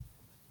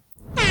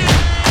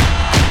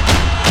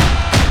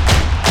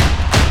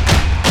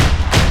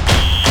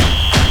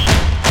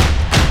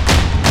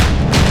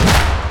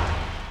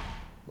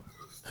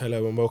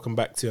Hello and welcome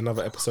back to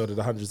another episode of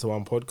the 100 to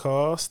 1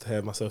 podcast.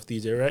 Here myself,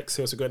 DJ Rex.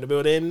 Who else we got in the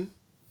building?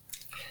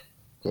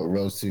 Got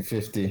Rose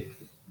 250.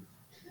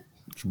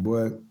 It's your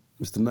boy,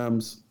 Mr.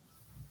 Nams.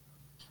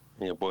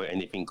 Yeah, boy,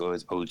 anything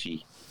goes. OG.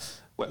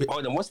 Wait,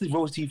 hold on, what's the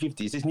Rose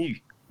 250? Is this new?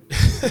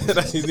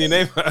 That's his new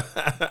name.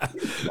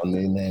 My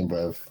new name,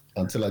 bruv.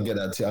 Until I get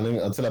that,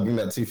 until I bring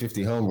that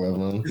 250 home, bruv,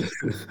 man.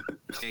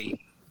 Hey,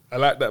 I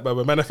like that, but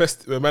we're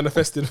manifesting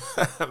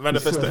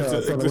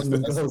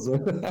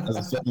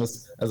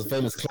As a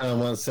famous clown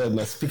once said,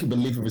 "Now speak it,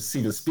 believe it,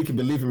 receive it. Speak it,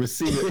 believe it,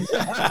 receive it."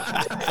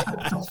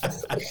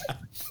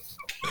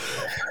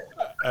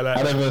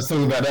 I never was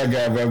talking about that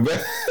guy, bro.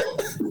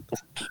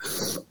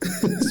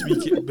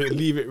 Speak it,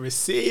 believe it,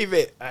 receive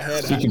it. I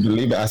heard Speak that. it,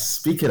 believe it. I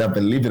speak it, I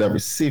believe it, I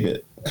receive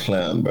it.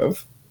 Clown,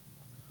 bruv.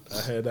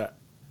 I heard that.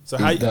 So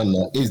He's done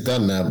now. He's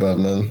done now, bruv,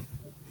 man.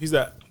 Who's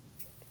that?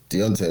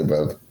 Deontay,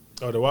 bruv.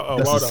 Oh,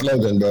 That's Wilder. the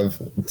slogan,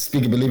 bruv.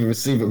 Speak it, believe it,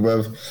 receive it,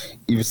 bruv.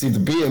 You received the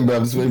beating, bruv.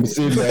 That's what he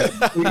received, that.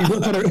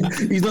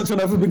 He's not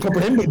trying to have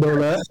comprehend it though,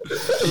 like.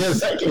 Yeah,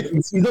 exactly.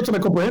 He's not trying to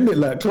comprehend it,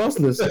 like,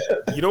 classless.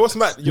 You know what's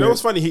mad? You know what's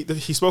funny?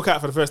 He spoke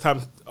out for the first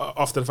time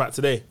after the fact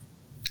today.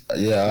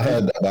 Yeah, I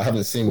heard that, but I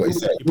haven't seen what he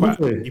said.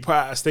 He put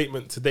out a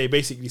statement today,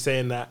 basically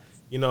saying that,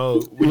 you know,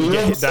 when you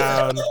get hit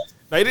down,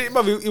 like,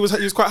 he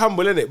was quite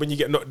humble, innit? When you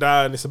get knocked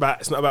down, it's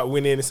not about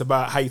winning, it's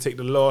about how you take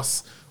the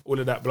loss, all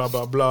of that, blah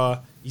blah blah.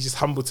 He's just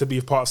humble to be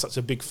a part of such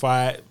a big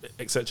fight,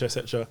 etc.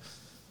 etc.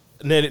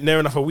 Near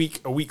enough a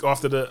week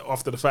after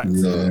the fact.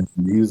 Yeah,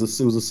 it was a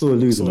sore loser, Sore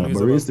like, loser,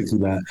 but realistically,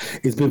 like,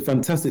 it's been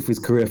fantastic for his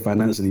career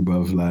financially,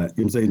 bruv. Like, you know what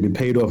I'm saying, he's been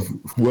paid off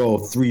well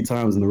 3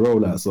 times in a row,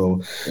 like,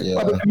 so.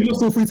 Yeah. But he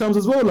lost all 3 times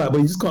as well, like,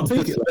 but he just can't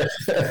take it.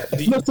 Like.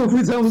 He lost all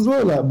 3 times as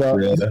well, like, but.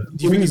 Yeah.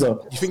 Do you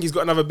think he's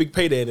got another big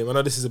payday in him? I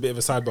know this is a bit of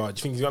a sidebar. Do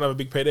you think he's got another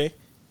big payday?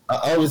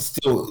 I would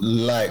still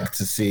like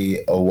to see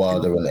a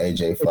Wilder and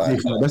AJ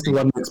fight. That's the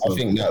one next, I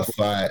think that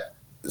fight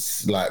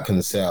like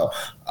can sell.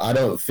 I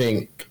don't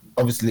think.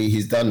 Obviously,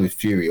 he's done with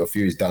Fury, or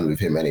Fury's done with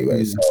him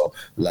anyway. So,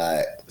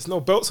 like, There's no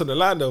belts on the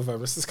line though,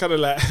 fam. It's just kind of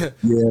like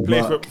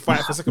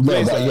fight for second no,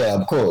 place. but yeah,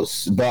 of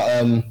course. But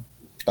I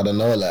don't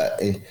know.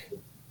 Like,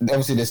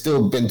 obviously, there's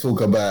still been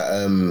talk about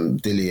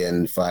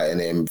Dillian fighting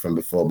him from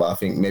before, but I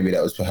think maybe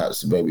that was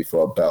perhaps maybe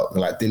for a belt.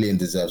 Like, Dillian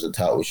deserves a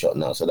title shot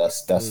now, so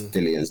that's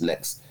Dillian's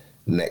next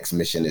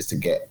mission is to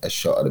get a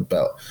shot at the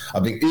belt. I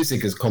think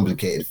Usyk has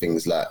complicated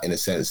things, like, in a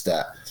sense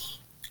that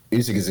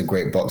Usyk is a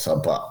great boxer,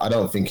 but I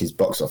don't think he's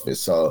box office.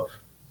 So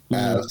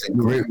the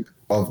group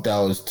of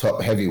those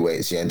top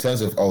heavyweights, in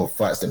terms of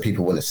fights that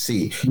people want to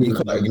see, you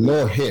can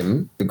ignore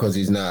him because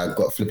he's now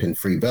got flipping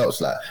 3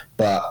 belts. Like,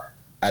 but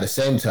at the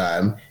same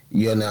time,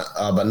 you're not.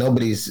 But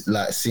nobody's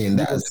like seeing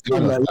that as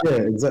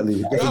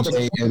exactly.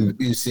 AJ and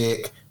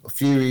Usyk,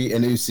 Fury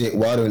and Usyk,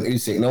 Wilder and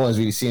Usyk. No one's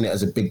really seen it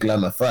as a big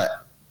glamour fight.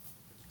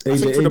 I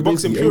think for the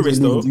boxing purists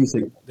though,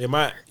 they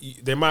might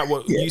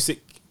want Usyk.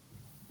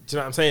 Do you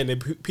know what I'm saying?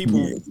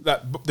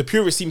 Like, the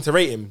purists seem to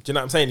rate him. Do you know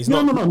what I'm saying? He's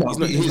not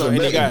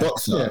any guy.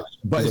 Boxer, yeah.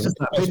 But he's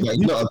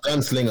not a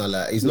gunslinger.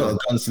 Like, he's not a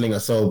gunslinger.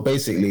 So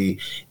basically,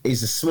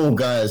 he's a small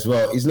guy as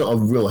well. He's not a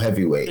real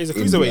heavyweight. He's a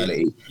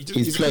cruiserweight.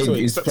 He's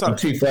played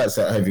 2 fights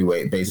at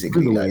heavyweight.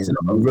 Basically, like, he's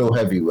not a real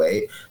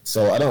heavyweight.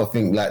 So I don't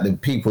think like the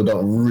people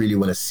don't really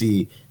want to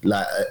see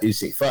like a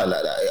Usyk fight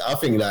like that. I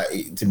think,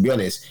 like, to be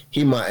honest,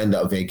 he might end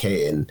up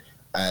vacating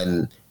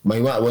and.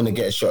 You might want to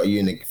get a shot at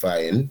Usyk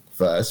fighting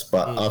first,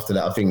 but after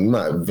that, I think you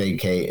might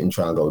vacate and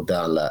try and go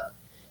down.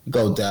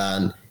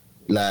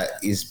 Like,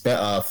 it's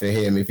better for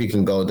him if he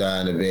can go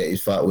down a bit.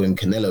 He's fight with him,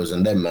 Canelo's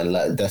and them, man.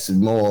 Like,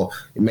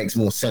 it makes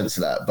more sense.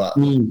 Like, but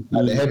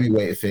like, the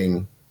heavyweight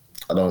thing,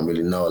 I don't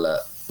really know. Like,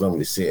 I don't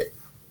really see it.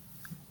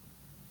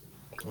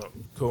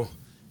 Cool.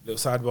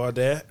 Little sidebar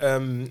there.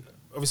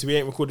 Obviously, we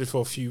ain't recorded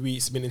for a few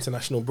weeks. It's been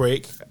international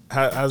break.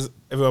 How's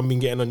everyone been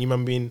getting on?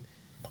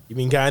 You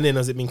been going in?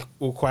 Has it been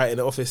all quiet in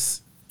the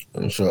office?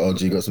 I'm sure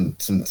OG got some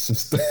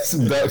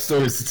dark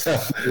stories to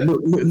tell.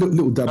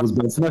 Little dabbles,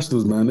 but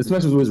internationals, man.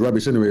 Internationals always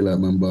rubbish anyway, like,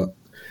 man. But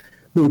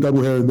little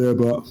dabble here and there,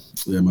 but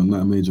yeah, man,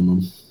 not major,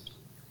 man.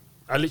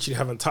 I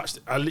literally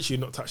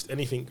not touched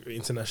anything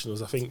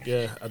internationals. I think,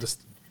 I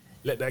just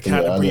let that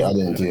cat breathe. I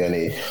didn't do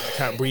any.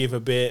 Can't breathe a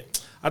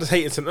bit. I just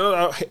hate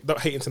don't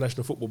hate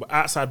international football, but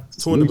outside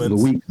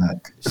tournaments,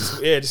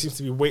 it just seems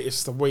to be it's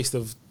just a waste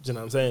of. Do you know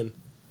what I'm saying?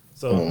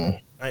 So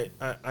I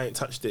ain't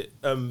touched it.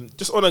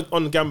 Just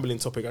on the gambling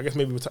topic, I guess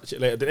maybe we'll touch it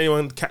later. Did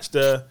anyone catch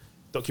the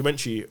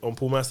documentary on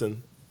Paul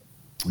Merson?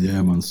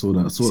 Yeah, man, saw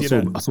that. I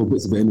saw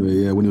bits of it anyway.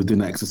 Yeah, when he was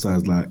doing that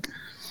exercise, like,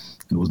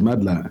 it was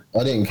mad, like.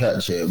 I didn't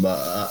catch it, but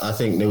I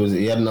think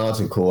he had an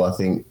article. I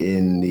think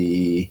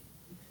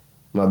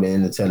might be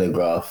in the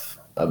Telegraph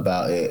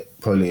about it,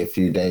 probably a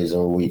few days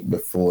or a week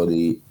before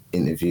the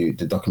interview,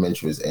 the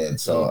documentary was aired.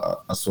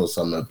 So I saw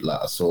some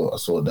I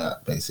saw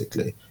that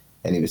basically.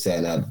 And he was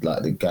saying that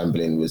like the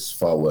gambling was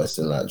far worse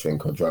than like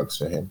drink or drugs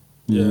for him.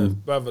 Yeah,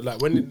 but like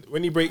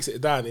when he breaks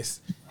it down, it's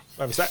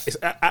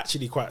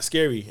actually quite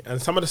scary. And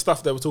some of the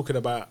stuff they were talking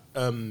about,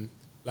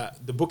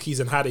 like the bookies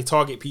and how they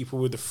target people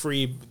with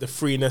the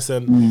freeness,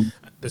 and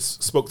they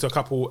spoke to a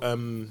couple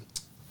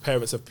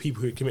parents of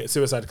people who committed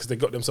suicide because they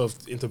got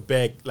themselves into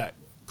bare like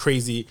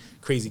crazy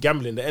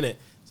gambling, innit?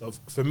 So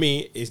for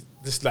me, it's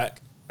just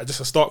like just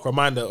a stark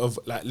reminder of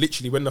like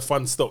literally when the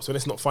fun stops, when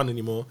it's not fun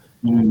anymore,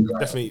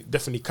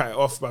 definitely cut it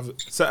off. But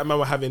certain men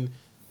were having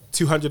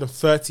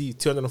 230,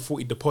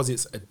 240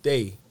 deposits a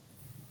day.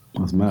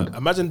 That's mad.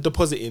 Imagine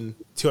depositing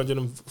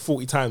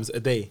 240 times a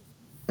day.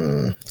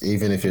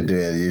 Even if you're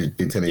doing, you'd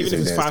be telling Even if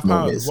it's £5,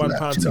 £1, you know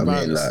what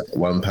I £2. mean? Like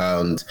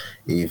 £1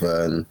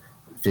 even,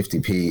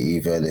 50p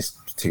even, it's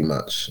too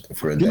much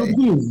for a Do you know day.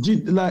 what I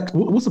mean? Like,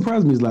 what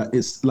surprised me is like,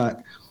 it's like,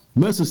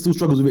 Mercer still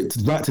struggles with it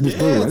right to this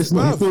day. Right? It's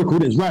not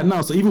historical, it's right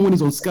now. So even when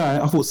he's on Sky,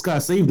 I thought Sky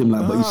saved him,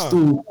 like, but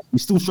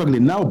he's still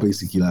struggling now,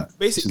 basically. Like,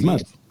 basically,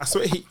 I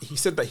swear he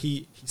said that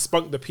he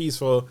spunked the peas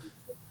for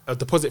a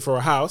deposit for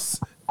a house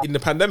during the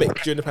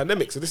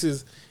pandemic. So this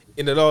is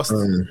in the last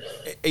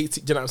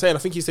 80. Do you know what I'm saying? I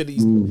think he said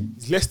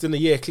he's less than a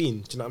year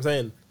clean. Do you know what I'm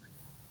saying?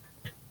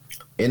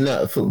 In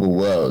that football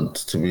world,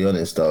 to be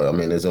honest, though, I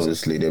mean, there's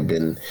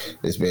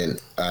been,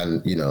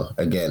 and you know,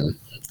 again,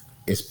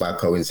 it's by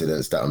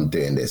coincidence that I'm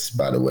doing this,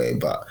 by the way,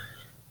 but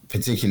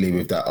particularly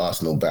with that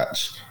Arsenal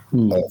batch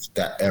of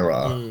that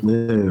era,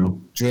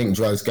 drink,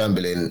 drugs,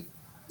 gambling,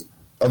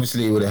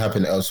 obviously it would have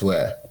happened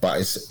elsewhere, but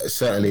it's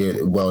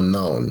certainly well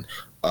known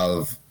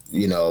of,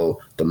 you know,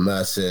 the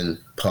Merson,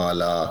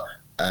 Parla,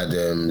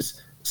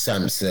 Adams,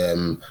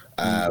 Samson,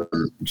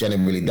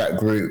 generally that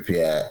group,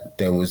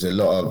 there was a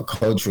lot of,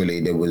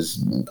 culturally, there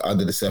was,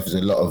 under the surface,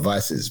 a lot of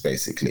vices,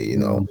 basically, you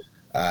know,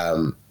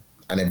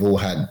 and they've all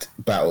had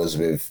battles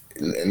with,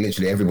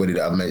 literally everybody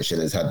that I've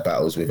mentioned has had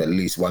battles with at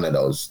least one of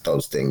those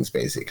things,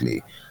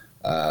 basically.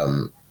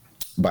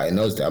 But in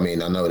those days, I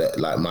mean, I know that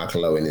like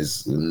Michael Owen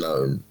is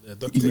known.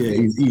 He's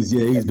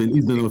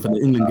been known for the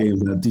England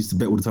games. That used to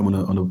bet all the time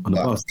on a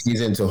bus.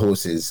 He's into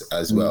horses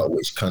as well,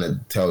 which kind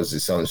of tells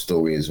his own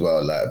story as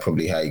well. Like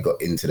probably how he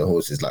got into the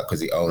horses, like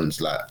because he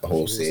owns like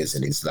horses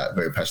and he's like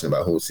very passionate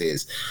about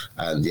horses.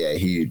 And yeah,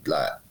 he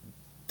like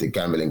the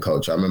gambling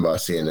culture. I remember I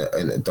seeing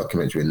in a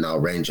documentary with Now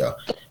Ranger,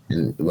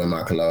 when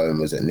Michael Owen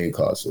was at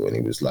Newcastle, and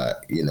he was like,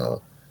 you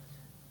know,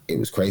 it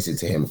was crazy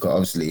to him because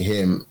obviously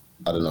him.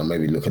 I don't know,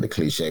 maybe look at the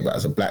cliche, but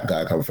as a black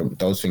guy coming from,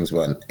 those things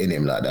weren't in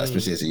him like that,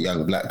 especially as a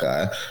young black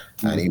guy.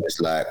 And he was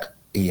like,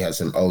 he had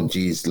some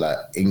OGs, like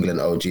England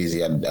OGs. He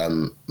had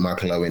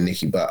Michael Owen,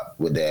 Nicky Butt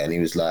were there, and he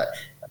was like,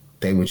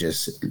 they were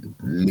just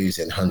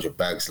losing 100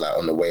 bags like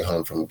on the way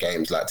home from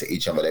games, like to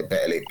each other. They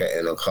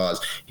betting on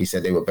cars. He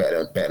said they were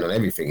betting on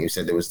everything. He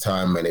said there was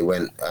time when they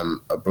went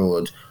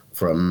abroad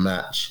for a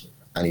match,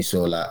 and he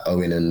saw like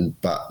Owen and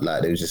Butt,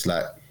 like they was just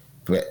like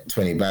bet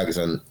 20 bags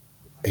on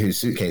whose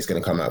suitcase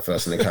going to come out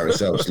first in the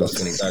carousel. Just lost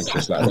 20 bags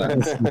just like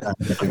that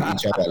with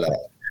each other. Like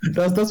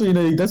that's what you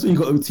know. That's when you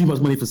got too much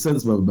money for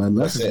sense, bro, man.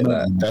 That's it.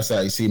 Like, that's how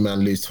you see man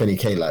lose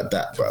 20k like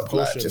that, bro.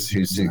 Like just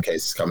whose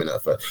suitcase is coming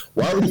out first.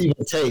 Why would you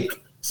even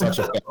take such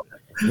a bet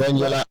when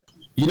you're like,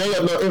 you know,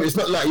 it's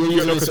not like you're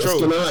using no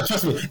control. Like,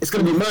 trust me, it's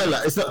going to be mine.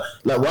 Like it's not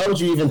like why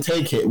would you even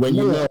take it when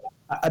you know.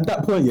 At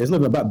that point, it's not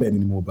even about betting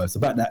anymore, but it's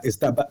about that. It's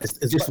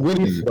just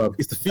winning, bro.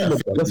 It's the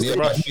feeling.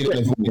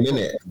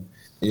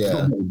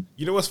 Yeah.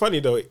 You know what's funny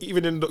though?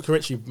 Even in the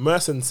documentary,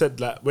 Merson said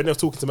like when they were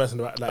talking to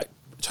Merson about like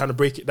trying to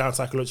break it down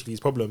psychologically, his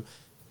problem,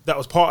 that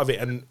was part of it.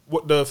 And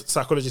what the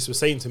psychologist was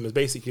saying to him is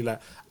basically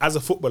like, as a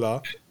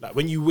footballer, like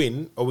when you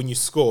win or when you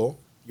score,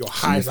 your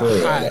highs are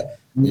high,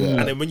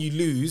 and then when you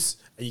lose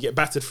and you get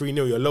battered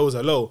 3-0, your lows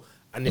are low,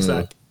 and it's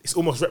like it's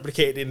almost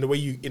replicated in the way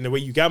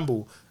you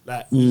gamble.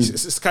 Like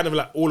it's kind of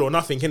like all or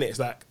nothing, innit? It's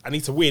like I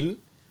need to win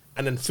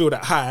and then feel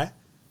that high.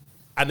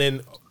 And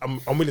then I'm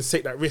willing to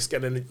take that risk,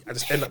 and then I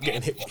just end up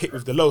getting hit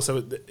with the low. So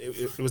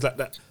it was like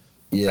that.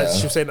 Yeah,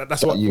 she was saying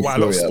that's why a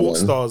lot of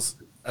sports stars,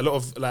 a lot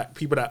of like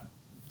people that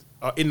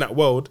are in that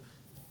world,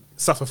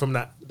 suffer from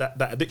that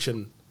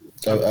addiction.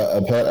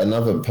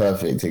 Another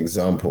perfect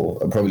example,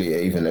 probably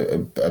even a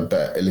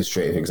better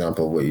illustrative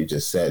example of what you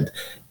just said,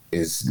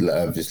 is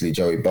obviously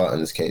Joey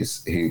Barton's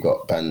case, who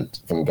got banned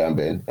from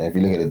gambling. And if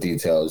you look at the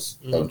details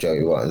of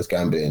Joey Barton's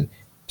gambling,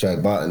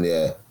 Joey Barton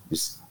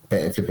was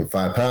betting flipping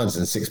 £5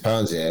 and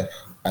 £6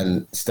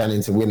 and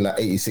standing to win like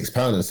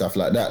 £86 and stuff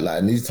like that. Like,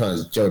 and these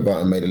times Joey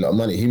Barton made a lot of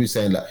money. He was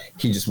saying like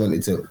he just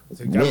wanted to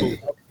win.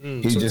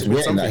 He just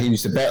went like he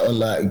used to bet on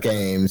like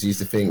games. He used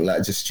to think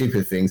like just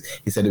stupid things.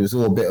 He said it was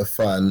all a bit of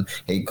fun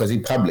because he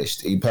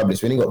published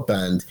when he got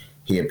banned.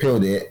 He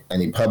appealed it and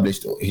he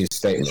published his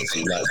statements.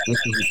 He's like, this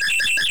is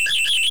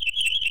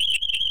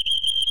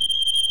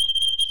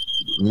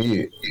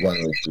mute one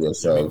of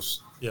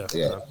yourselves.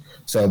 Yeah.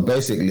 So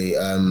basically,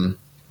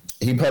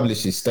 he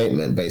published his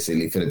statement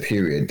basically for the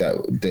period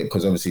that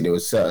because obviously there were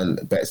certain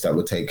bets that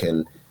were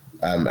taken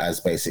as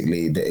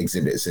basically the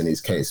exhibits in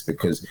his case,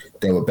 because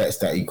there were bets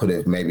that he could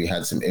have maybe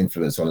had some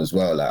influence on as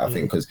well. Like I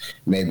think because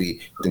maybe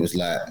there was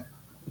like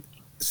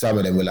some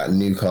of them were like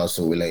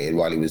Newcastle related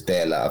while he was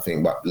there. Like I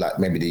think, but like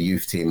maybe the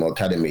youth team or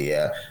academy,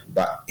 yeah.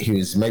 But he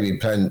was maybe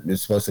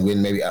was supposed to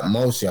win maybe at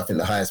most. I think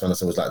the highest one I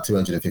saw was like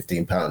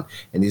 £215.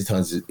 And these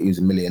times he was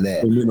a millionaire.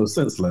 It made no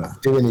sense,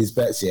 like doing his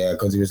bets, yeah,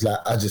 because he was like,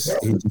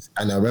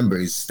 and I remember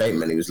his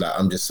statement. He was like,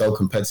 I'm just so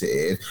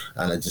competitive,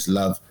 and I just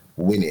love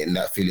winning,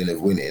 that feeling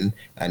of winning,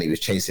 and he was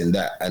chasing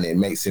that, and it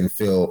makes him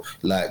feel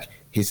like.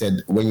 He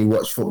said, when you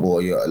watch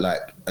football, you're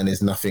like, and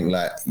there's nothing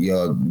like,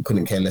 you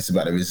couldn't care less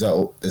about the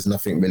result. There's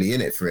nothing really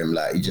in it for him.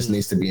 Like, he just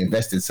needs to be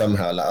invested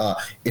somehow. Like,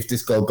 if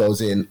this goal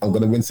goes in, I'm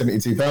going to win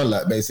 £72,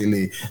 like,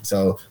 basically.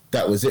 So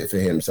that was it for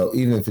him. So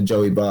even for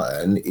Joey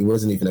Barton, it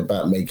wasn't even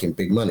about making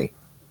big money.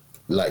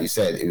 Like you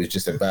said, it was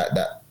just about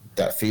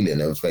that feeling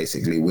of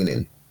basically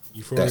winning.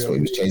 That's what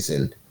he was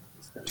chasing.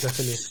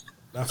 Definitely.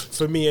 Now,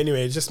 for me,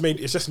 anyway, it just made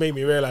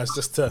me realize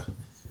just to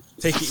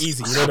take it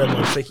easy. You know that,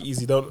 man. Take it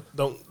easy.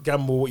 Don't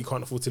gamble what you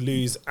can't afford to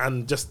lose,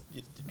 and just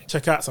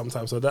check out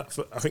sometimes. So that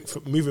I think for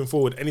moving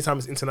forward, anytime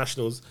it's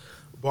internationals,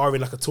 barring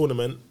like a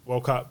tournament,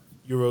 World Cup,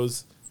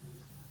 Euros,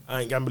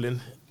 I ain't gambling.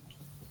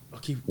 I'll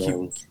keep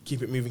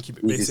it moving, keep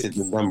it basic.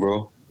 Done,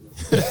 bro.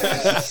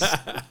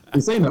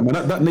 You're saying that,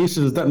 man. That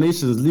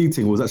nation's league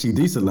team was actually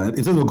decent. Like,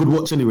 in terms of a good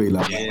watch, anyway.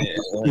 Like,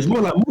 it's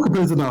more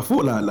competitive than I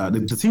thought. Like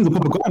the teams are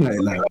proper going at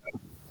it. Like.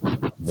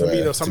 For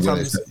me, though,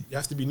 sometimes you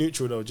have to be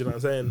neutral, though. Do you know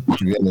what I'm saying?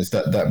 To be honest,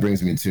 that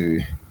brings me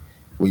to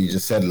what you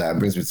just said. Like,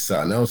 brings me to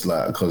something else.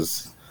 Like,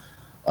 because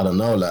I don't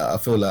know. Like, I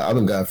feel like I've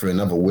been going through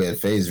another weird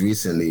phase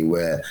recently,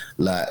 where,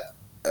 like,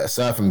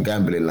 aside from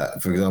gambling, like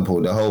for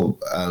example, the whole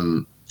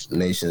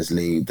Nations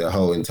League, the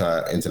whole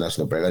entire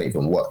international break, I don't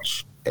even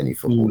watch any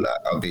football. Like,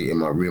 I'll be in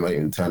my room, I don't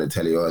even turn the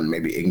telly on.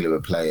 Maybe England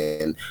were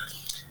playing,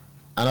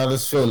 and I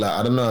just feel like,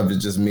 I don't know if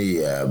it's just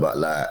me, but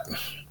like.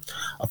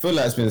 I feel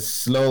like it's been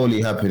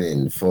slowly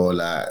happening for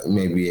like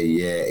maybe a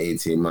year,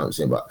 18 months,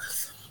 yeah, but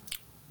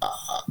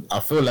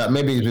I feel like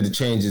maybe it's with the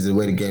changes, the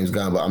way the game's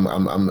going, but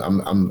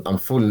I'm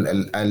falling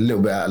a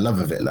little bit out of love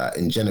of it, like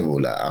in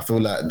general. Like I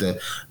feel like the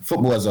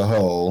football as a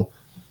whole,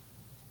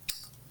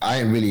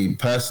 I ain't really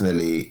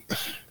personally.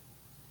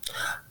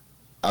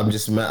 I'm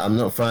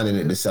not finding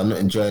it I'm not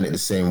enjoying it the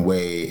same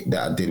way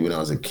that I did when I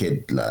was a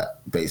kid, like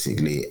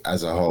basically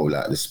as a whole.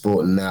 Like the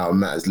sport now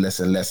matters less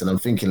and less, and I'm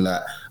thinking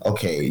like,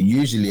 okay,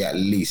 usually at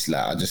least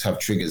like I just have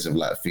triggers of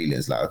like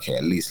feelings like, okay,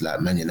 at least like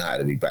Man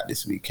United will be back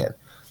this weekend.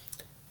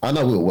 I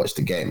know we'll watch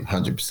the game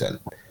 100%,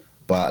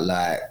 but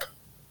like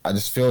I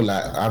just feel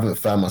like I haven't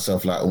found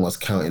myself like almost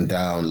counting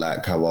down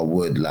like how I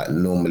would like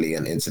normally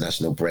on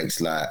international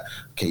breaks, like,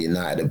 okay,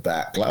 United are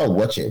back, like I'll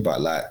watch it, but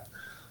like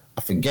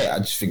I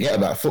just forget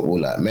about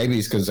football. Like maybe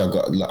it's because I've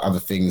got like, other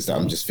things that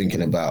I'm just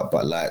thinking about.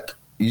 But like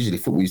usually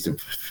football used to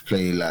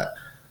play like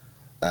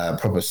a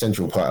proper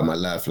central part of my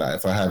life. Like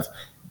if I have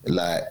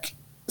like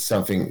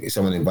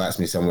someone invites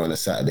me somewhere on a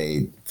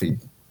Saturday for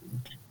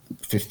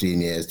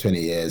 15 years, 20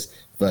 years,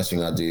 first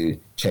thing I do,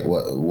 check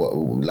what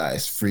like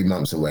it's 3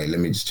 months away. Let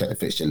me just check the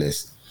fixture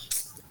list.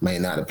 Man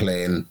United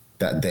playing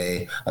that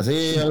day. I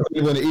say, yeah, I'm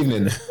coming in the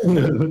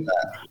evening.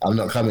 I'm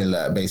not coming,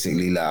 like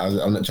basically, like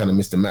I'm not trying to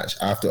miss the match.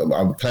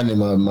 I'm planning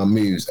my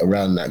moves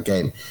around that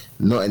game.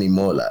 Not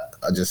anymore. Like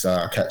I just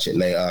I'll catch it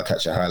later. I'll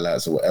catch the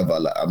highlights or whatever.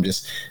 Like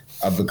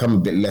I've become a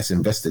bit less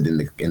invested in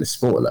the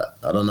sport. Like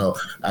I don't know.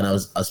 And I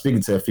was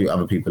speaking to a few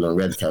other people on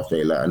Red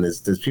Cafe. Like, and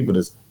there's people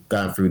that's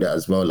going through that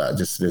as well. Like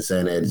just been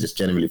saying they're just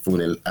generally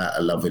falling out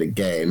of love with the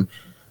game.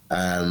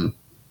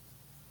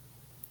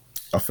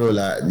 I feel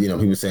like, you know,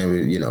 people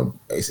saying, you know,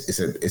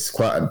 it's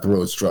quite a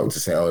broad stroke to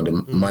say, oh, the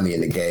money in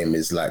the game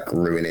is like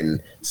ruining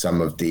some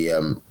of the,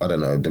 I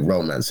don't know, the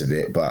romance of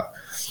it. But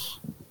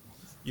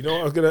you know,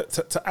 I was gonna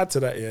to add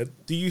to that, yeah.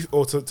 Do you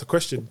to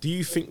question? Do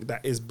you think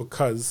that is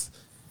because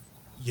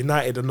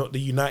United are not the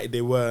United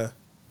they were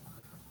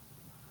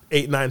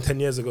 8, 9, 10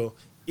 years ago?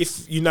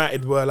 If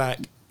United were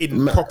like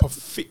in proper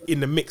fit in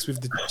the mix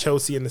with the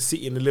Chelsea and the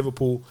City and the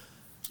Liverpool,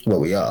 well,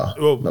 we are.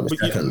 Well, but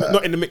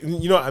not in the mix.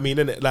 You know what I mean,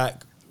 innit?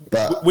 Like.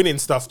 But winning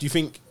stuff, do you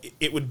think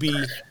it would be?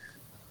 Do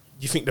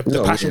you think the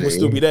passion really would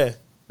still be there?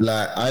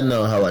 Like I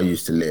know how I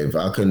used to live.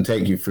 I can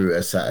take you through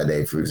a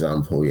Saturday, for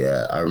example.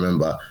 Yeah, I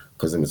remember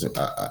because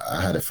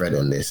I had a thread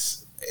on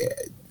this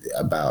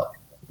about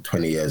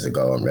 20 years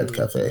ago on Red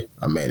Cafe.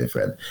 I made a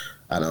thread,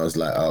 and I was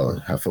like, "Oh,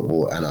 have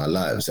football and our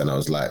lives." And I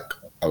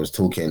was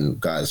talking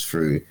guys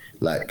through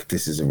like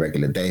this is a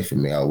regular day for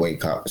me. I'll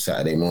wake up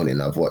Saturday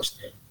morning. I've watched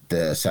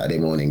the Saturday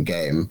morning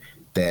game.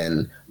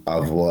 Then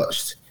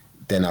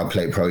I'll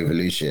play Pro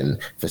Evolution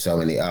for so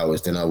many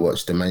hours. Then I'll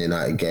watch the Man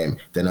United game.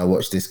 Then I'll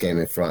watch this game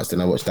in France. Then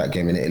I'll watch that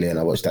game in Italy. And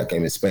I'll watch that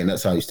game in Spain.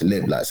 That's how I used to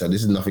live. Like, so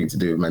this is nothing to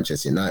do with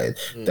Manchester United.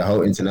 The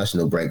whole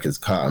international break has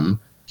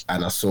come,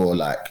 and I saw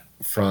like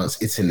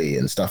France, Italy,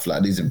 and stuff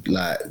like these are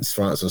like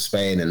France or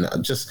Spain, and I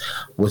just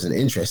wasn't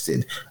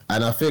interested.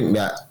 And I think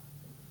that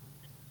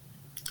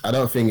I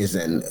don't think is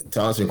then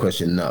to answer your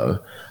question, no.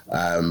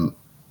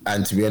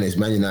 And to be honest,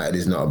 Man United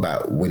is not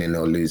about winning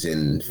or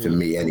losing for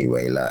me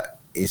anyway. Like.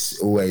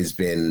 It's always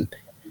been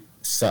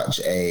such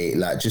a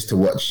like just to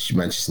watch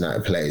Manchester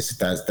United play.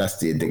 That's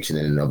the addiction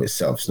in and of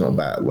itself. It's not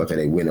about whether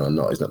they win or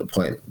not. It's not the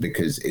point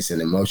because it's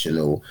an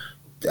emotional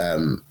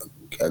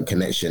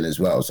connection as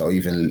well. So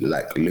even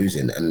like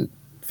losing, and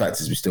the fact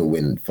is we still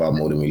win far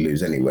more than we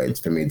lose anyway. It's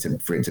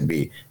for it to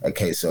be a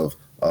case of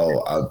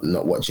I'm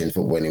not watching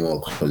football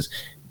anymore because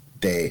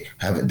they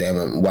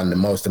haven't won the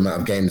most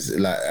amount of games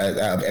like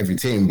out of every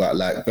team. But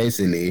like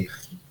basically,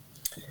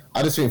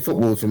 I just think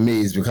football for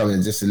me is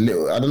becoming just a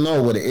little. I don't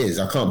know what it is.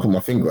 I can't put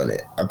my finger on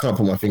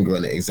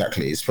it.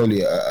 Exactly. It's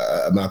probably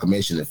a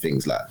amalgamation of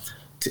things. Like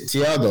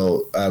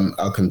Thiago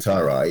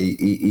Alcantara,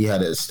 he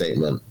had a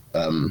statement.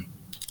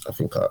 I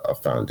think I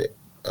found it.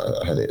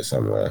 I had it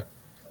somewhere.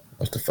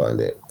 I have to find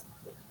it.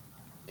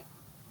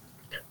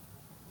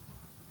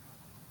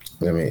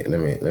 Let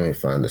me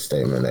find the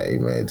statement that he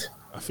made.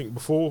 I think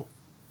before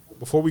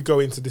we go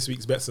into this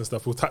week's bets and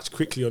stuff, we'll touch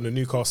quickly on the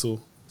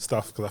Newcastle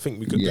stuff because I think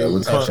we could. Yeah,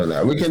 we'll touch on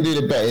that. We can do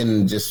the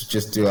betting.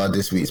 Just do our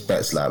this week's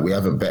bets. Like we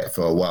haven't bet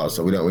for a while,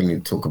 so we don't really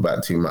need to talk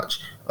about too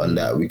much on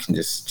that. We can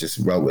just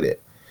roll with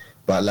it.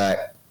 But like,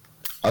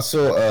 I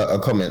saw a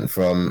comment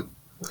from.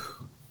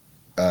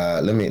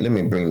 Let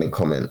me bring the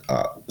comment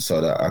up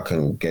so that I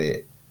can get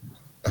it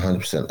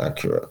 100%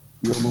 accurate.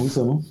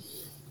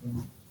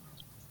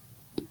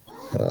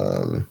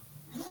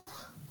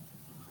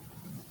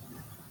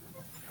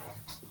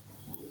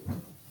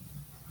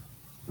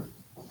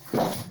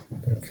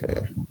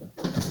 Okay.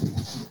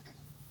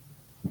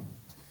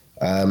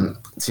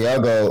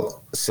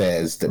 Thiago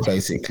says that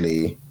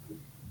basically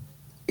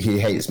he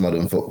hates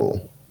modern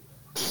football.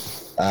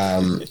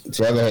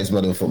 Thiago hates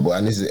modern football,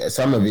 and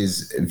some of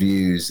his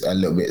views are a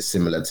little bit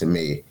similar to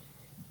me.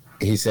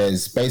 He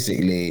says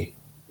basically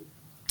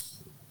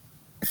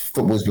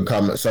football's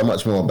become so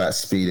much more about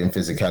speed and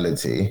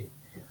physicality,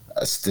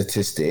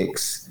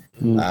 statistics,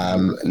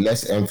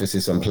 less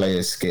emphasis on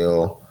player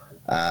skill.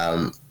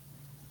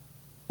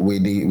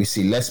 We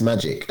see less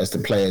magic as the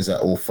players are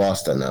all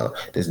faster now.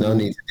 There's no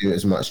need to do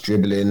as much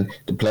dribbling.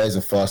 The players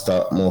are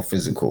faster, more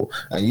physical.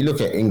 And you look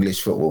at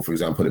English football, for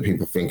example, that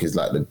people think is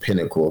like the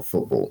pinnacle of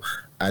football.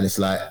 And it's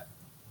like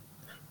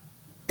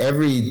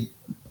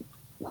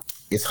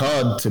it's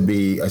harder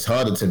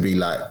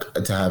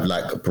to have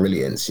like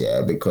brilliance,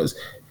 yeah, because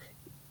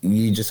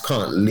you just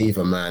can't leave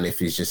a man if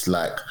he's just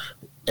like,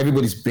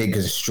 everybody's big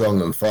and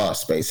strong and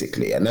fast,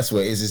 basically, and that's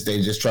what it is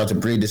they just try to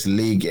breed this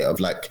league of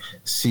like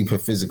super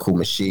physical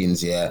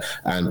machines,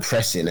 and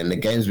pressing, and the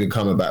games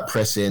become about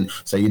pressing,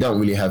 so you don't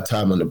really have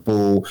time on the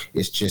ball.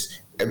 It's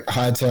just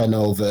high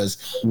turnovers.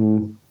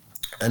 And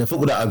the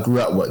football that I grew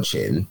up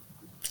watching,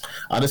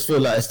 I just feel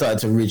like it started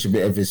to reach a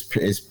bit of its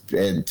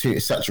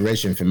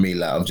saturation for me,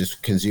 like of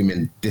just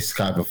consuming this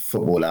type of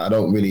football. Like I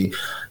don't really,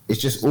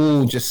 it's just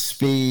all just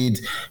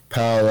speed,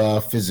 power,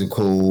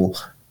 physical,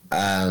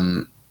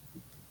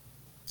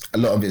 a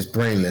lot of it's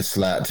brainless,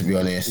 like, to be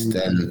honest.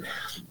 And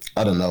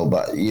I don't know,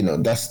 but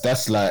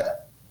that's like,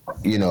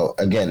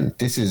 again,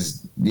 this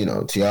is,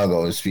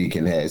 Thiago is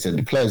speaking here. He said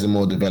the players are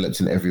more developed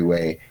in every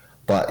way,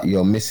 but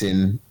you're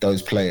missing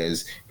those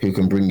players who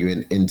can bring you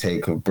an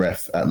intake of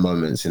breath at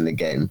moments in the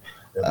game.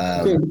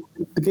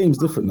 The game's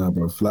different now,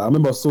 bro. Like I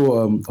remember I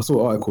saw an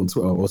article on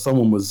Twitter, or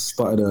someone was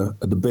started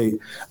a debate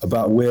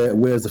about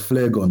where's the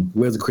flair gone,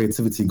 where's the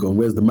creativity gone,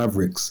 where's the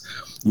Mavericks.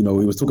 He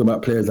was talking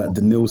about players like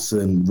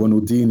Denilson,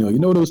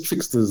 Ronaldinho. Those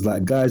tricksters,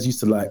 like guys used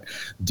to like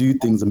do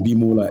things and be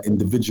more like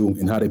individual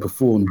in how they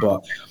perform.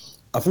 But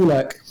I feel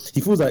like he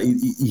feels like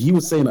he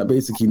was saying that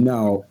basically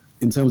now,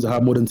 in terms of how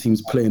modern teams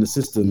play in the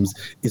systems,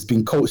 it's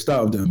been coached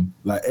out of them.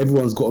 Like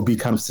everyone's got to be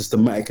kind of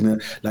systematic,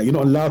 and like you're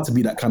not allowed to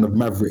be that kind of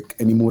maverick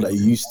anymore that you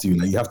used to.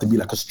 Like you have to be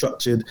like a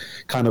structured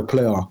kind of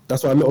player.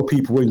 That's why a lot of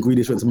people, when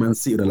Grealish went to Man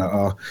City, they're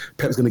like,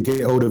 Pep's gonna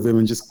get hold of him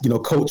and just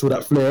coach all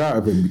that flair out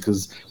of him,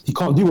 because he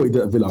can't do what he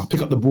did at Villa.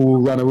 Pick up the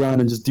ball, run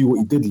around, and just do what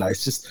he did. Like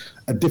it's just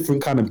a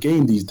different kind of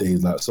game these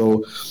days. Like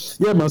so,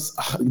 yeah, man.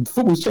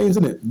 Football's changed,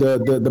 isn't it?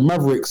 The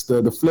Mavericks,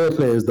 the flair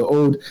players, the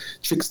old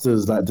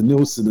tricksters like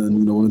Denilson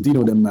and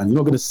Ronaldinho, them man. You're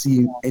not going to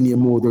see any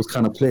more of those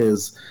kind of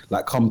players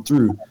like come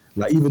through.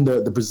 Like even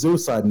the Brazil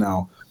side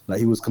now, like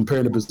he was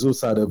comparing the Brazil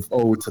side of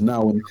old to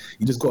now, and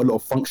you just got a lot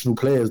of functional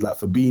players like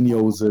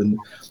Fabinho's and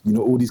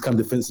all these kind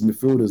of defensive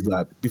midfielders.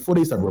 Like before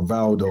they used to have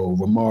Rivaldo,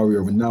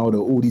 Romario,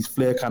 Ronaldo, all these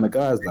flair kind of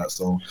guys. Like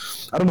so,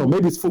 I don't know.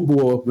 Maybe it's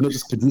football. We're not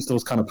just producing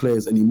those kind of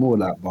players anymore.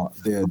 Like, but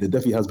there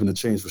definitely has been a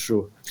change for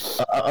sure.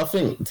 I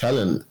think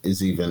talent is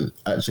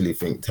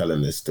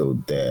still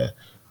there.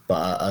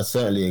 But I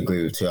certainly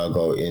agree with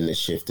Thiago in the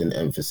shift in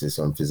emphasis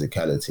on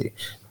physicality.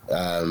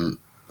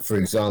 For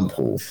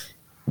example,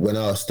 when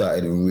I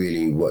started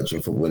really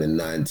watching football in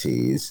the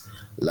 90s,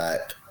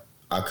 like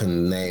I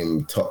can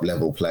name top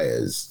level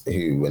players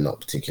who were not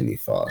particularly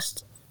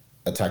fast,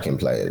 attacking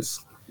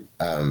players.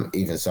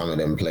 Even some of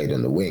them played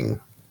on the wing,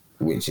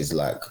 which is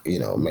like,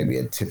 maybe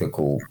a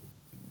typical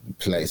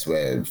place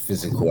where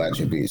physical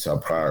attributes are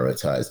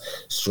prioritized.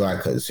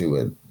 Strikers who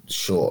were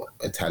short,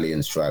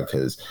 Italian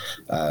strikers,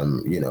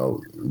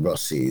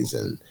 Rossi's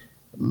and,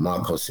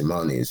 Marco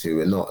Simone's, who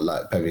were not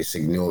like Pepe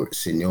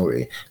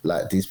Signori.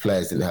 Like these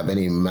players didn't have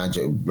any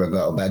magic.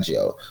 Roberto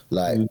Baggio,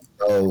 like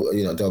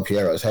Del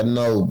Piero's had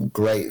no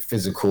great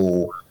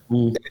physical. They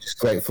were just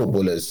great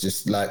footballers.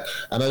 Just like,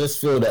 and I just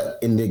feel that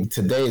in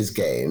today's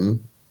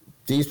game,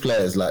 these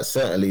players, like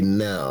certainly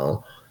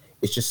now,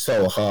 it's just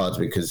so hard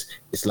because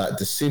it's like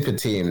the super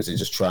teams are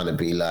just trying to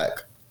be like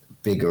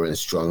bigger and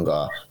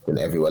stronger than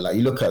everyone. Like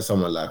you look at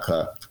someone like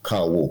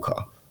Kyle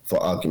Walker, for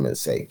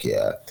argument's sake,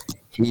 yeah.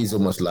 He's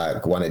almost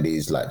like one of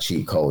these like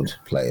cheat code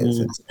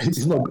players.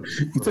 He's not.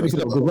 He's technically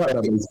not good right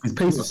now, but his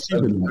pace is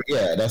stupid.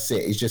 Yeah, that's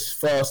it. He's just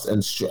fast and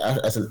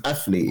as an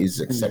athlete,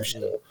 he's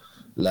exceptional.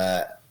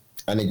 Like,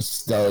 and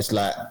it's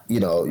like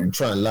you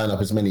try and line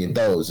up as many of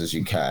those as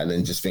you can,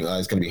 and just think,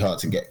 it's going to be hard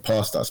to get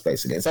past us,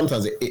 basically. And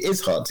sometimes it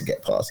is hard to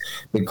get past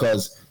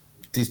because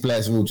these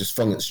players are all just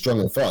strong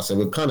and fast, so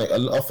we're kind of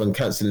often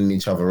cancelling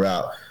each other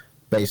out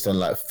based on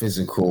like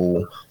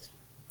physical.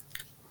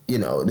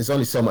 There's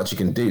only so much you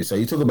can do. So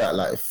you talk about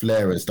like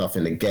flair and stuff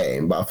in the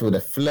game, but I feel the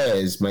flair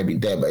is maybe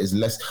there, but it's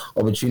less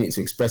opportunity to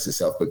express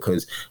itself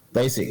because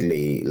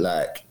basically,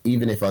 like,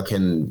 even if I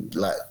can,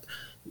 like,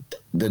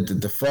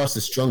 the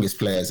fastest, strongest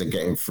players are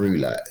getting through.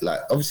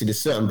 Like obviously,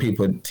 there's certain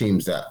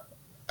teams that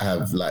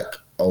have like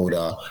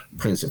older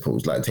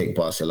principles, like take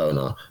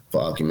Barcelona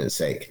for argument's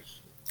sake,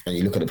 and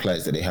you look at the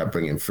players that they have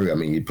bringing through. I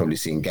mean, you've probably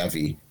seen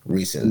Gavi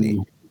recently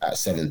at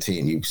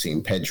 17. You've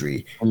seen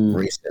Pedri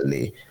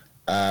recently.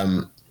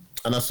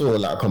 And I saw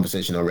like a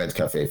conversation on Red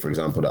Cafe, for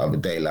example, the other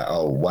day, like,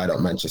 why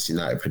don't Manchester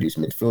United produce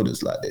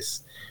midfielders like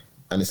this?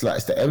 And it's like,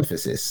 it's the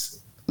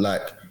emphasis.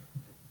 Like,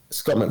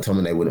 Scott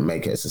McTominay wouldn't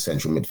make it as a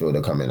central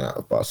midfielder coming out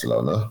of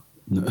Barcelona.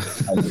 No.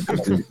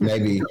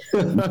 maybe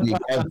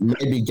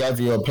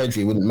Gavi or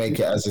Pedri wouldn't make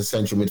it as a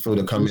central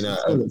midfielder coming out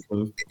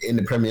in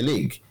the Premier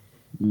League.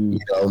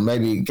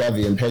 Maybe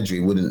Gavi and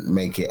Pedri wouldn't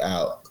make it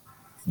out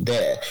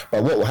there.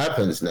 But what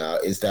happens now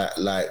is that,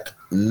 like,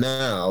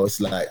 now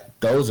it's like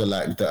those are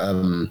like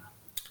the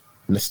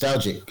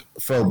nostalgic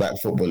throwback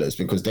footballers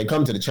because they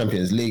come to the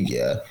Champions League,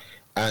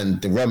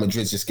 and the Real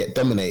Madrid just get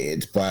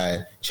dominated by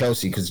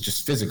Chelsea because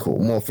it's just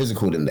more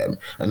physical than them,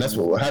 and that's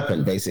what will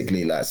happen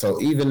basically. Like,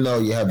 so even though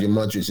you have your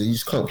Modric, you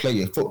just can't play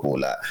your football,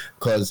 like,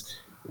 because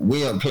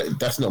we're not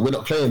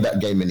playing that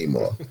game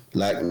anymore.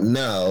 Like,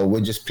 now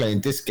we're just playing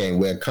this game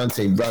where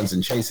Kante runs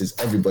and chases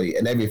everybody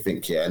and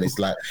everything here, and it's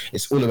like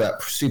it's all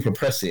about super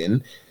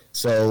pressing.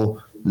 So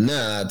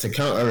now to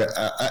counteract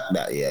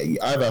that, you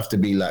either have to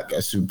be like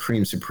a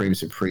supreme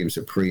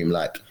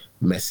like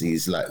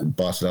Messi's, like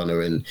Barcelona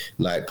in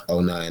like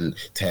 09,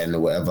 10 or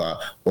whatever,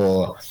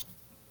 or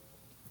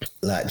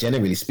like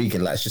generally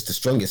speaking, like it's just the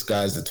strongest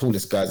guys, the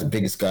tallest guys, the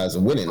biggest guys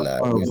are winning.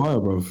 Like, fire,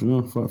 bro.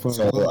 Fire.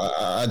 So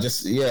I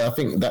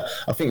think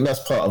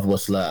that's part of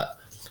what's like,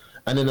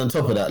 and then on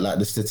top of that, like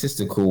the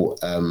statistical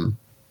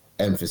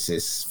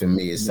emphasis for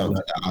me is something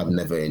that I've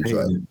never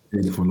enjoyed.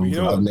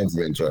 I've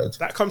never enjoyed.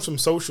 That comes from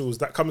socials.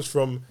 That comes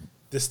from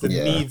the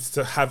need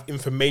to have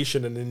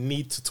information and the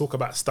need to talk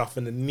about stuff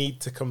and the need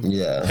to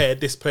compare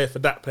this player for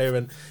that player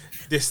and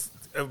this.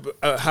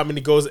 How many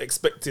goals are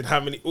expected?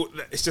 How many?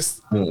 It's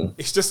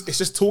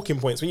just talking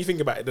points. When you think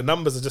about it, the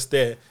numbers are just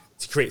there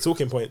to create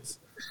talking points.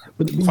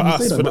 For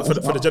us, for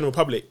the general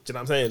public, do you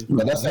know what I'm saying?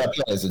 But that's how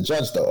players are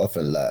judged though,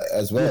 often, like,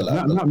 as well.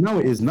 Yeah, like, now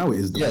it is.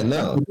 Yeah,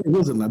 now it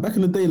wasn't like back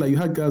in the day. Like, you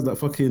had guys like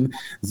fucking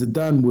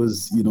Zidane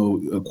was,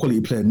 a quality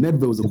player.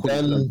 Nedved was a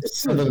quality player.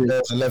 7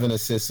 goals, 11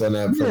 assists on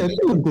that. Yeah, they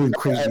were going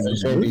crazy.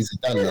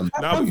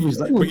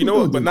 But you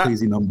know what? But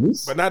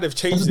now they've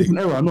changed it.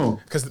 Era, I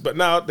know. But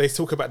now they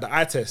talk about the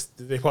eye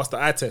test. They pass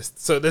the eye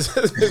test. So there's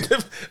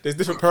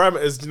different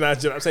parameters. Do you know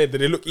what I'm saying? Do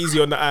they look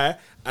easy on the eye?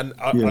 And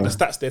are the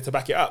stats there to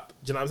back it up?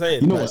 Do you know what I'm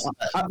saying? You know what?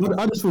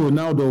 I just feel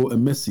Ronaldo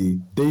and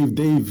Messi.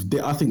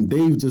 I think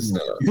they've just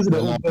because of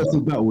their own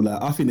personal battle.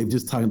 Like, I think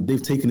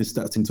they've taken the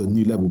stats into a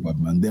new level,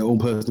 man. Their own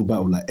personal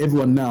battle. Like,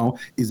 everyone now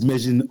is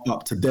measuring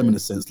up to them in a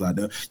sense. Like,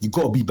 you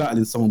got to be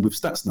battling someone with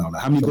stats now.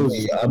 Like, how many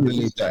goals? I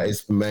believe that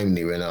it's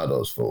mainly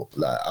Ronaldo's fault.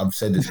 Like, I've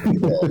said this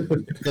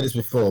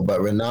before,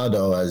 but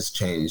Ronaldo has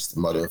changed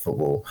modern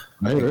football.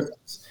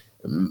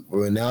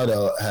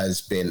 Ronaldo has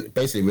been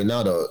basically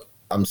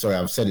I'm sorry,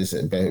 I've said this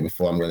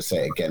before, I'm going to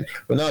say it again.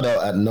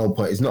 Ronaldo at no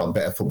point is not a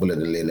better footballer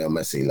than Lionel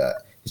Messi. Like,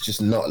 it's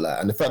just not like,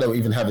 and the fact that we're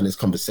even having this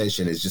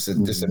conversation is just a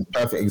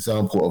perfect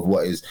example of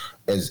what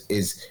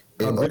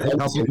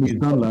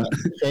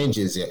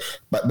changes. Yeah,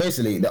 but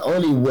basically, the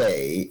only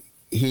way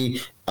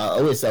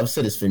I've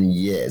said this for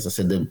years. I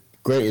said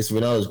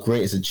Ronaldo's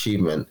greatest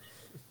achievement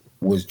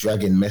was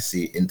dragging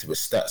Messi into a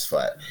stats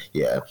fight.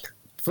 Yeah.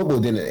 Football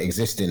didn't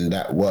exist in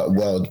that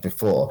world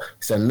before.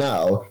 So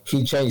now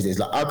he changed it. It's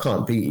like, I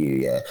can't beat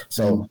you,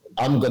 so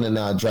I'm going to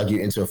now drag you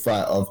into a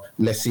fight of,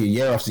 let's see,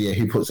 year after year,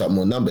 who puts up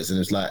more numbers. And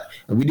it's like,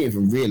 and we didn't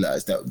even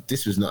realise that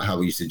this was not how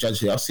we used to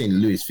judge it. I've seen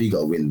Luis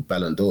Figo win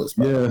Ballon d'Ors.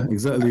 Yeah,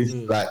 exactly.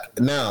 Like,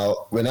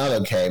 now,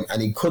 Ronaldo came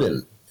and he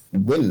couldn't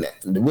win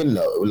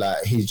though.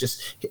 Like,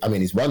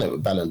 he's won a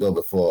Ballon d'Or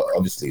before,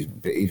 obviously,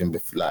 even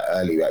before, like,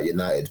 earlier at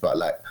United, but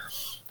like,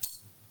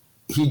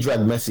 he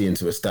dragged Messi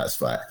into a stats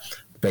fight.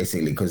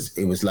 basically, because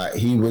it was like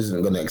he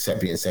wasn't going to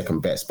accept being second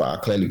best, but I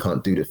clearly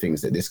can't do the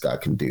things that this guy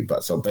can do.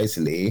 But so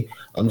basically,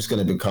 I'm just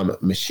going to become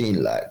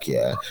machine-like,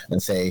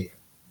 and say,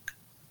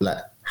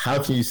 like,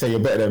 how can you say you're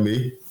better than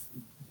me?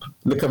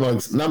 Look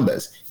amongst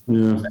numbers.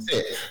 Yeah. That's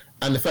it.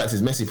 And the fact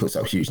is, Messi puts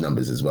up huge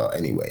numbers as well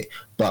anyway.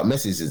 But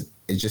Messi's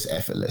is just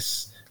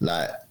effortless.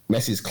 Like,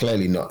 Messi's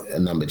clearly not a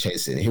number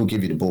chasing. He'll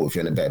give you the ball if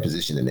you're in a better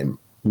position than him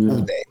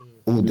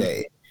all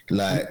day.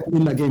 Like,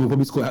 in that game, he'll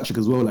probably score a hat-trick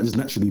as well, like just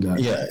naturally. Like,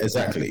 yeah,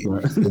 exactly.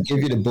 Right. He'll give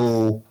you the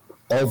ball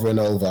over and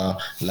over.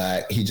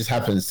 Like, he just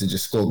happens to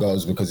just score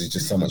goals because he's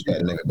just so much better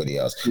than everybody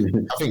else.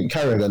 I think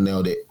Carragher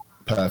nailed it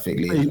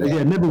perfectly.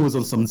 Yeah, never was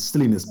on some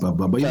silliness, but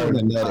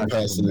Carragher nailed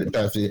it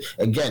perfectly.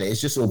 Again,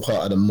 it's just all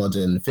part of the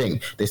modern thing.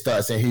 They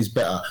started saying who's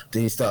better.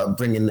 Then he started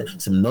bringing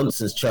some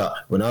nonsense chart.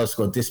 When I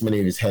scored this many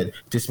with his head,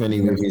 this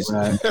many with his.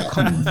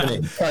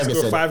 Carragher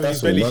said,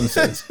 that's all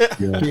nonsense.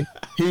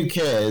 Who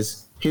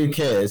cares? Who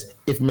cares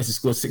if Messi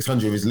scores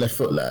 600 with his left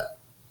foot? Like,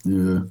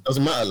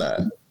 doesn't matter. Like,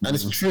 and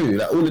it's true.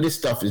 Like, all of this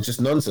stuff is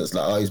just nonsense.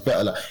 Like, oh, he's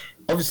better. Like,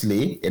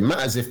 obviously, it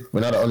matters if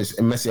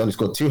Messi only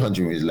scored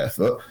 200 with his left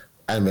foot,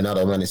 and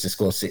Ronaldo managed to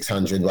score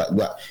 600. Like,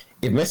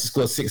 if Messi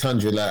scores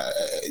 600, like,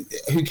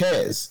 who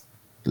cares?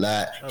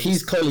 Like,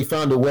 he's clearly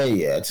found a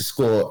way, to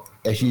score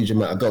a huge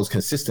amount of goals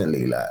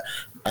consistently. Like,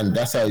 and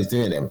that's how he's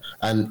doing them.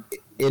 And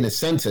in a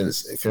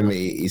sentence, for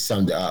me, he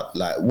summed it up.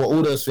 Like, what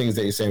all those things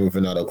that you're saying with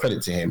Ronaldo,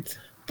 credit to him.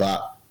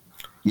 But,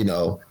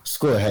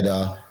 score a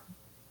header,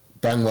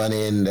 bang one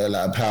in,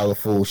 like a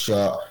powerful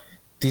shot.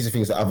 These are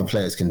things that other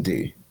players can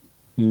do.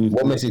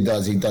 What Messi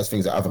does, he does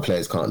things that other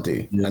players can't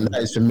do. And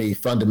that is, for me,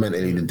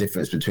 fundamentally the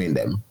difference between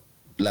them.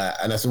 Like,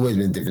 and that's always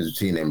been the difference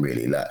between them,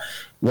 really. Like,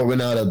 what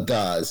Ronaldo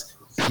does,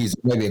 he's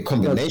maybe a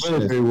combination. He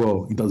does very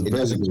well.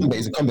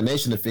 It's a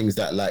combination of things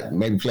that, like,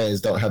 maybe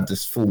players don't have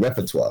this full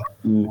repertoire.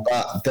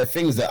 But they're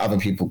things that other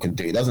people can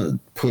do. It doesn't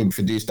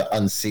produce the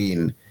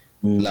unseen,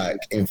 like,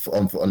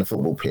 on the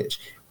football pitch.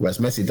 Whereas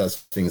Messi does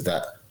things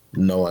that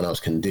no one else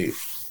can do.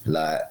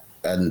 Like,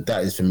 and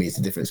that is, for me, is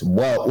the difference,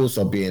 while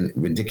also being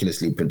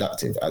ridiculously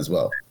productive as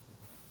well.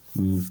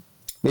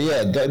 But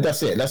yeah,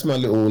 that's it. That's my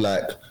little,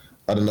 like,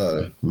 I don't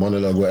know,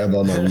 monologue,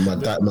 whatever,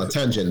 my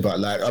tangent.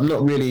 But, like, I'm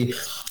not really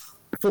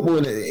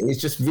football.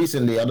 It's just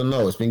recently, I don't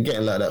know, it's been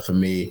getting like that for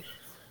me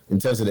in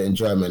terms of the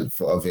enjoyment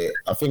of it.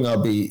 I think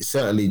I'll be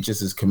certainly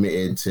just as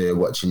committed to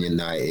watching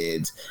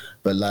United,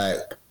 but, like,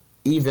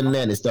 even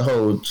then, it's the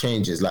whole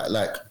changes.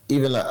 Like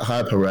even like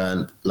hype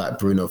around like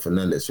Bruno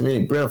Fernandes. For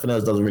me, Bruno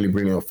Fernandes doesn't really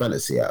bring no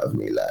fantasy out of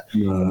me. Like,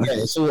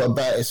 it's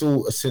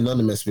all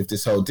synonymous with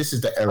this whole. This is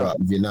the era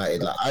of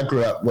United. Like, I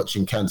grew up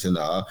watching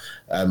Cantona,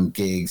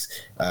 Giggs,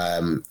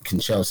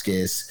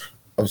 Kanchelskis,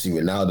 obviously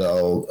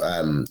Ronaldo,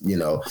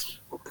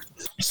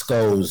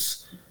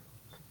 Scholes.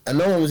 And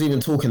no one was even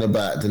talking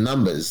about the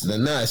numbers.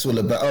 Then now it's all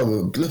about,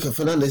 oh, look at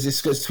Fernandes. He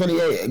scores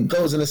 28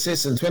 goals and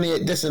assists and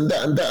 28 this and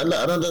that and that and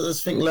that. And I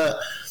just think, like,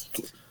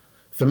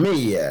 for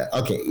me,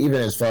 even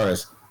as far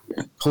as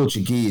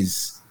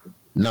Portuguese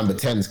number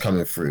 10s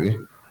coming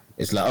through,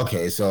 it's like,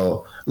 okay,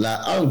 so, like,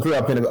 I grew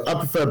up I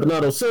prefer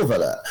Bernardo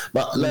Silva,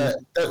 but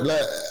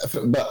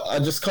I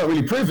just can't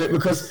really prove it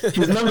because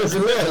his numbers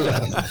are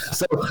there.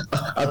 So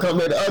I can't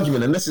make the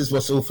argument, and this is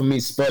what's all for me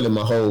spoiling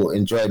my whole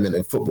enjoyment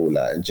of football,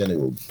 like, in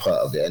general, part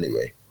of it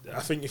anyway. I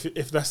think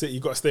if that's it,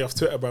 you got to stay off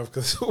Twitter, bruv,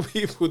 because that's all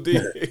people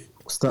do.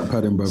 Stat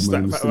padding, bruv.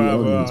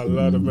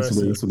 Lord of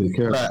mercy. That's what they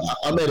care about. Like,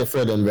 I made a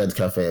thread on Red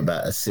Cafe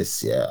about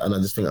assists, and I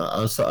just think I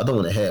don't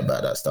want to hear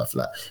about that stuff.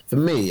 Like, for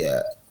me,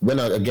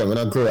 when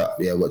I grew up,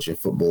 watching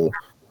football,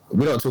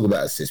 we don't talk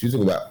about assists. We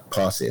talk about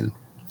passing.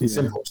 It's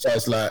simple. So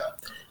it's like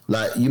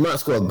you might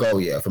score a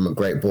goal, from a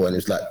great ball, and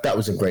it's like, that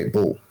was a great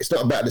ball. It's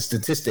not about the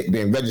statistic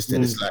being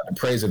registered. It's like the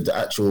praise of the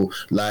actual,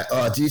 like,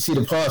 do you see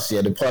the pass?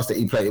 Yeah, the pass that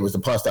he played, it was the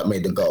pass that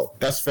made the goal.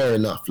 That's fair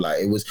enough. Like,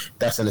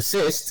 that's an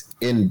assist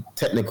in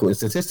technical and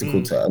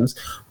statistical terms,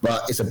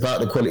 but it's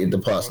about the quality of the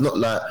pass, not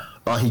like,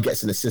 he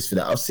gets an assist for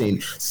that. I've seen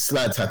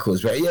slide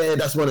tackles where,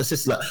 that's one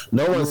assist. Like,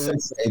 no one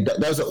says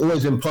those are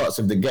always in parts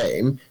of the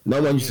game.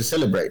 No one used to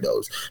celebrate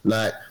those.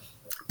 Like,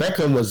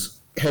 Beckham was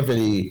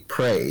heavily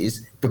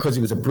praised because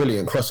he was a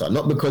brilliant crosser,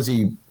 not because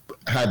he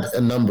had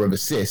a number of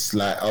assists,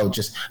 like,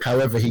 just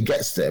however he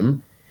gets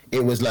them.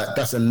 It was like,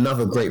 that's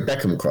another great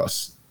Beckham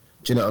cross.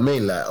 Do you know what I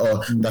mean? Like,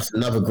 that's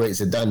another great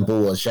Zidane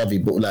ball or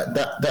Xavi ball. Like,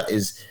 that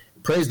is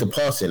praise the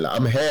passing. Like,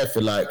 I'm here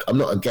for, like, I'm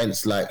not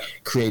against, like,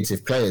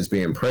 creative players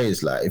being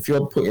praised. Like, if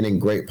you're putting in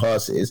great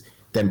passes,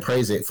 then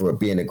praise it for it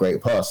being a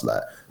great pass.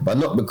 Like, but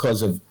not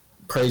because of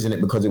praising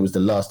it because it was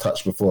the last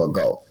touch before a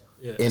goal.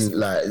 Yeah,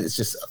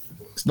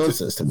 it's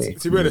nonsense to me.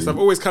 To be honest, I've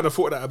always kind of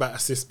thought that about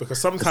assists, because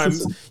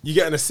sometimes you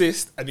get an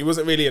assist and it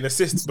wasn't really an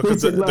assist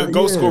because the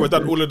goal scorer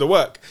done all of the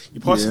work.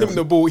 You pass him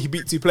the ball, he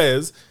beat two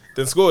players,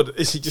 then scored.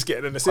 Is he just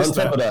getting an assist?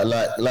 On top of that,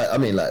 like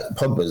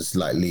Pogba's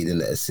like leading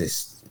the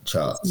assist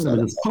chart.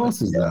 There's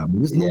passes there.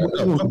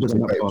 Pogba's a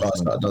great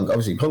passer.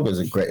 Obviously, Pogba's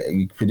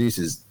he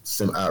produces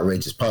some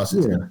outrageous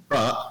passes. Yeah.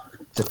 But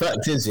the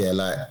fact is,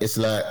 it's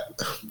like,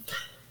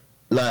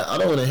 like I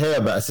don't want to hear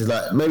about it. It's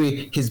like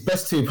maybe his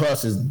best 2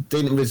 passes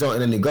didn't result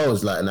in any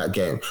goals like in that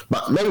game.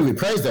 But maybe we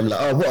praise them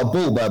like, oh, what a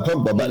ball by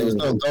Pogba, but there was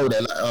no goal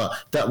there. Like, oh,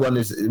 that one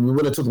is. We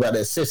want to talk about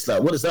the assist.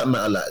 Like, what does that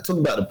matter? Like, talk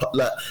about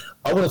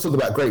I want to talk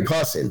about great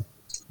passing.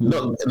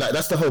 Not like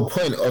that's the whole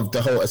point of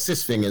the whole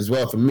assist thing as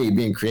well for me,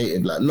 being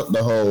creative. Like, not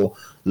the whole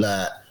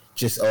like.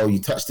 Just you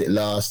touched it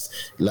last.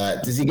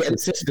 Like, does he get an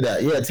assist for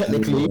that? Yeah,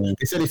 technically,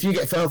 they said if you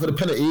get fouled for the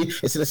penalty,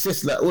 it's an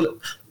assist. Like,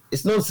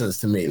 it's nonsense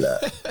to me.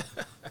 Like,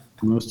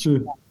 No, it's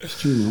true. It's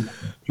true,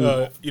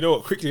 man. You know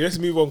what? Quickly, let's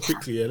move on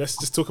quickly. Yeah, let's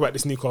just talk about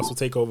this Newcastle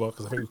takeover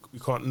because I think we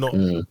can't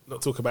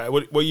not talk about it.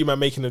 What are you man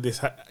making of this?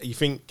 You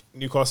think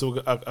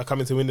Newcastle are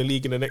coming to win the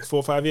league in the next 4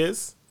 or 5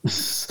 years?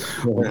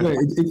 Yeah,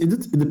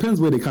 it depends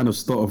where they kind of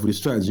start off with the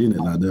strategy, innit?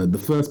 Like the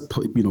first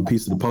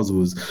piece of the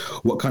puzzle is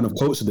what kind of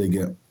coach do they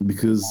get,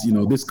 because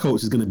this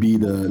coach is going to be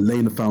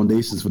laying the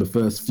foundations for the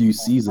first few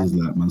seasons,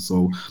 like, man.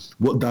 So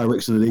what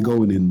direction are they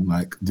going in?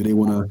 Like, do they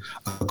want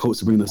a coach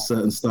to bring a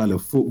certain style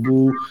of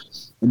football?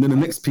 And then the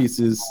next piece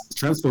is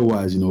transfer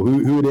wise,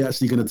 who are they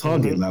actually going to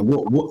target? Like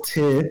what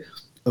tier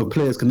of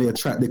players can they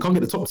attract? They can't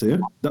get the top tier,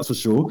 that's for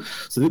sure.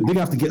 So they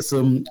have to get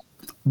some.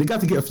 They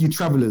got to get a few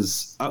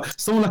travellers.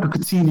 Someone like a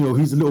Coutinho,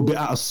 who's a little bit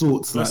out of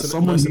sorts. Like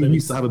someone who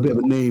used to have a bit of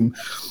a name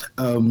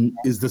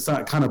is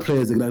the kind of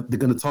players they're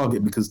going to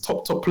target, because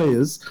top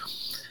players.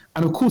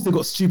 And of course, they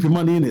got stupid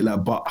money in it.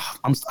 Like, but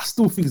I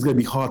still think it's going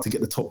to be hard to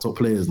get the top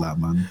players, like,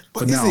 man.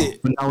 But is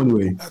it? For now,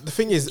 anyway. The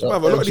thing is,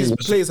 bruv, a lot of these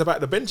players are about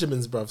the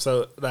Benjamins, bruv.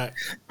 So, like,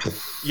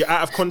 you're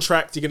out of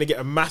contract, you're going to get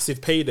a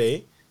massive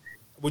payday.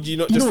 Would you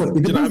not just?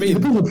 It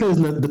depends on the players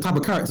and the type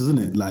of characters, isn't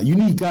it? Like, you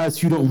need guys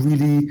who don't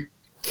really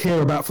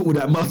care about football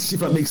that much, if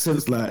that makes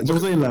sense. Like, do you know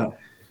what I'm saying? Like,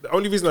 the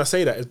only reason I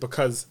say that is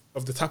because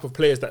of the type of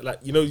players that,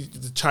 like,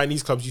 the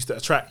Chinese clubs used to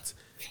attract.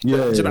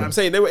 Yeah, do you know what I'm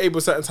saying? They were able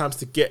certain times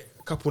to get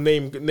a couple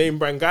name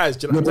brand guys.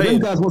 Do you know what I'm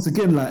saying? Guys, once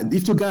again, like,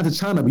 if you're going to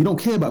China but you don't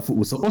care about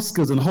football, so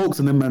Oscars and Hulks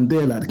and them man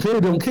there, like, clearly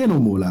they don't care no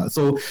more. Like,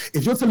 so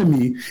if you're telling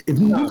me, if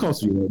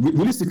Newcastle,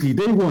 realistically,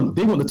 they want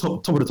the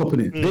top of the top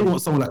in it. They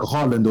want someone like a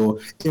Haaland, or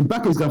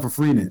Mbappe's going for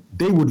free in it.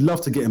 They would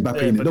love to get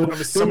Mbappe in it.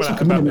 They'll check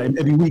him in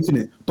every week in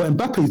it. But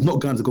Mbappe's not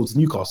going to go to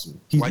Newcastle.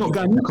 He's not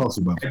going to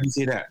Newcastle, bro. How do you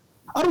say that?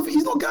 I don't think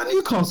he's not going to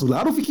Newcastle.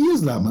 Like, I don't think he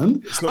is, like,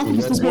 man. It's not.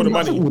 It's more the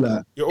money.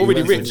 Like. You're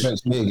already rich. French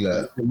league,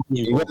 like.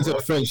 He went to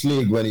the French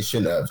league when he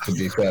shouldn't have, to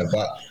be fair.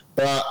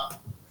 But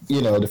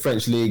the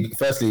French league,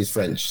 firstly, is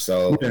French,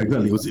 so yeah,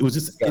 exactly. It was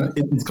just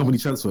in company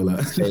transfer,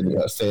 like stayed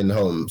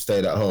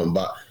at home.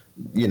 But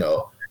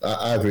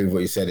I agree with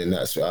what you said in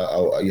that. So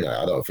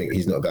I don't think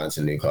he's not going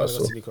to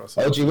Newcastle.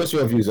 OG, what's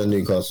your views on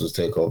Newcastle's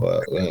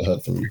takeover? We ain't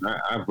heard from you.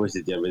 I voiced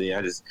it the other day.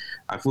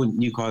 I thought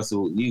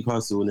Newcastle in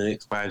the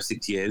next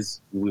 5-6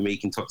 years will be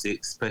making top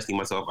 6. Personally,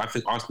 myself, I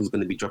think Arsenal's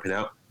going to be dropping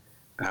out.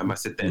 I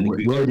said that in the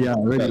group.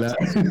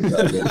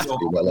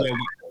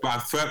 But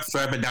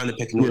further down the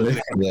pecking order.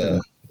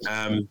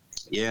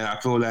 I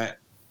feel like.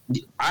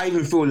 I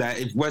even feel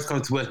like if worst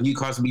comes to worst,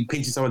 Newcastle will be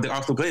pinching some of the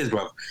Arsenal players,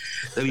 bro.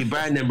 They'll be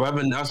buying them, bro,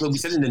 and Arsenal will be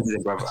selling them to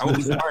them, bro. I won't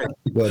be surprised.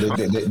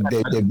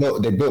 Well,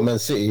 they built Man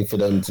City for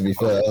them, to be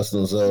fair,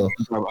 Arsenal. So,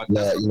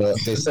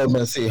 they sold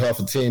Man City half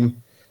a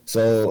team.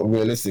 So,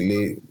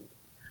 realistically,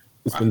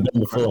 it's been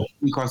done before.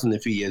 Newcastle in a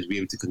few years will be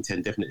able to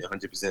contend, definitely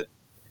 100%.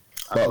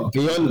 But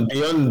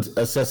beyond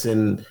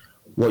assessing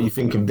what you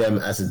think of them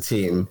as a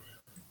team,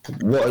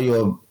 what are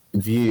your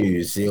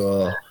views,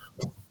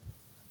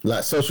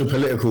 like social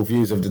political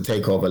views of the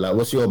takeover? Like,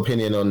 what's your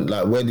opinion on,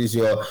 like, where does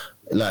your,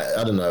 like,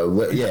 I don't know,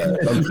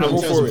 I'm all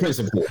for it.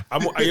 Principle.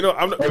 I'm not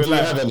going to lie.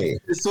 Have any?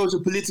 It's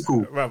social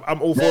political.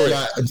 I'm all for it.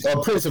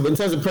 Like, principle, in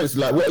terms of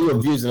principle, like, what are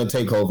your views on the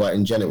takeover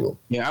in general?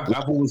 Yeah,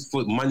 I've always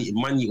thought money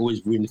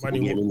always ruined the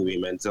football game anyway,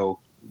 man. So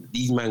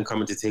these men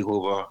coming to take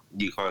over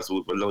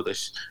Newcastle with a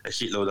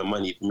shitload of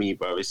money, for me,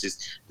 bro. It's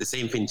just the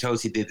same thing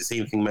Chelsea did, the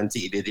same thing Man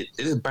City did.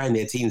 They're just buying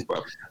their teams,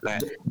 bro.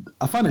 Like,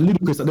 I find it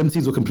ludicrous that them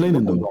teams were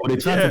complaining though. Or they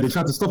tried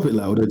to stop it,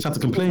 like, or they tried to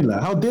complain, like,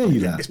 how dare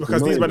you, like? It's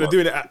because these men are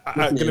doing it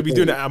going to be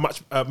doing it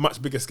at a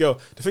much bigger scale.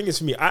 The thing is,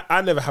 for me,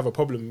 I never have a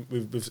problem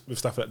with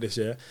stuff like this,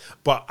 yeah.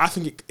 But I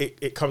think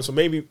it comes from,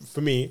 maybe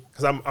for me,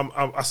 because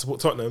I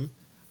support Tottenham.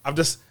 I'm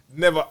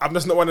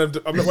not one of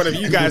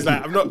you guys.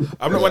 Like, I'm not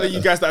one of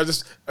you guys that are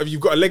just,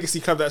 you've got a legacy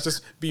club that's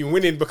just been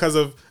winning because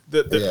of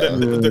the do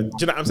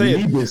you know what I'm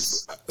saying?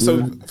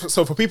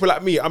 So for people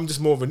like me, I'm just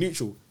more of a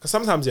neutral. Because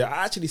sometimes, I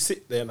actually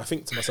sit there and I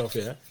think to myself,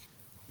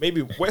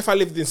 maybe what if I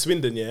lived in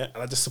Swindon, and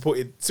I just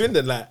supported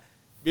Swindon, like,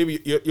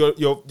 maybe your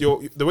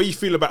the way you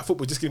feel about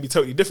football is just going to be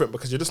totally different,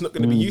 because you're just not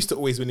going to be used to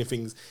always winning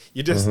things.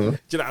 You're just, do you know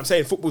what I'm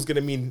saying? Football's going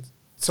to mean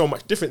so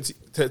much different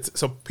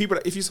so people,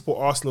 if you support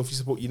Arsenal, if you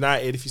support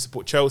United, if you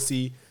support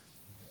Chelsea,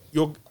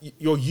 you're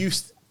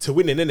used to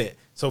winning, innit?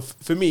 So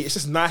for me, it's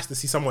just nice to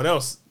see someone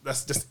else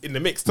that's just in the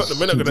mix. Tottenham,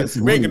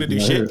 we ain't gonna do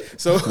shit.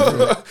 So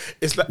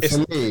it's like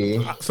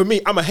for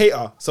me, I'm a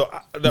hater. So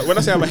when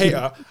I say I'm a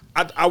hater,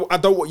 I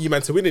don't want you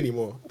man to win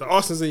anymore. The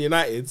Arsenals and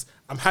Uniteds,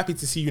 I'm happy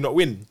to see you not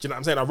win. Do you know what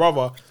I'm saying? I'd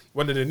rather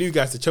one of the new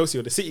guys, the Chelsea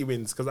or the City,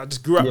 wins because I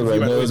just grew up with you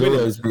man always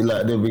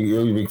winning.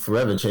 They'll be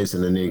forever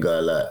chasing the new guy.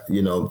 Like,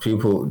 you know,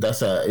 people.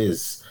 That's how it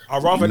is.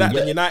 I'd rather that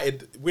than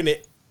United win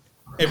it.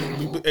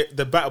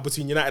 The battle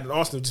between United and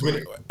Arsenal, just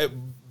win it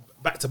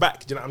back to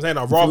back. Do you know what I'm saying?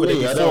 I'd rather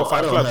than 4 or 5 clubs.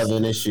 I don't have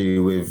an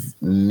issue with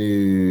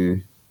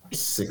new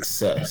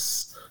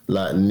success,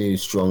 like new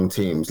strong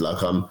teams.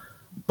 But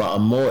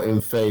I'm more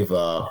in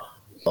favour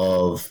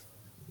of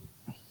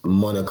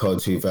Monaco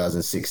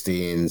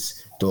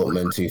 2016s,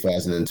 Dortmund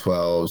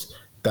 2012s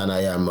than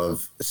I am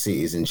of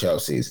Cities and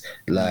Chelseas.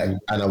 And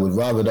I would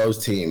rather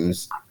those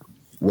teams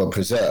were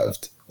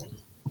preserved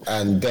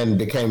and then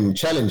became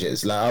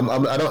challenges. Like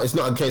I don't. It's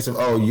not a case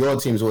of your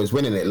team's always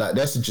winning it. Like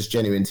that's just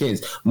genuine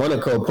teams.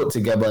 Monaco put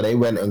together. They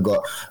went and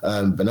got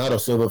Bernardo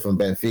Silva from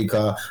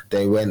Benfica.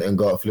 They went and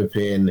got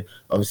flipping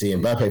obviously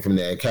Mbappe from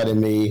their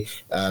academy.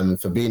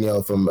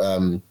 Fabinho from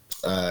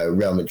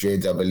Real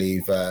Madrid, I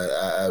believe,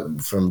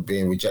 from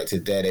being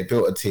rejected there. They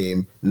built a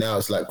team. Now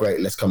it's like great.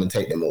 Let's come and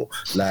take them all.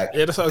 Like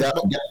that's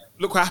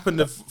look what happened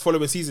the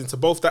following season to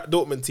both that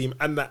Dortmund team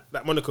and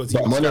that Monaco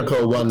team. But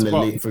Monaco won the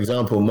league. For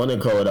example,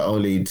 Monaco are the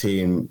only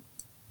team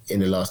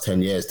in the last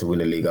 10 years to win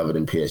a league other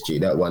than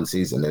PSG. That one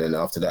season, and then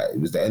after that, it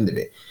was the end of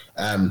it.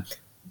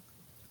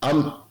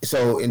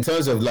 So in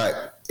terms of like,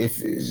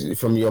 if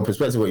from your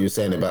perspective, what you're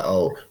saying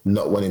about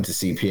not wanting to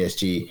see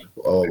PSG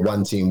or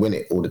one team win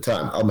it all the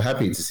time, I'm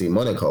happy to see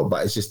Monaco,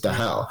 but it's just the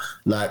how.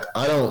 Like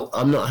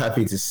I'm not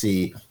happy to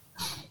see.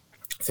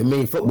 For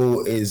me,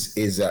 football is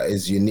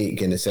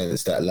unique in the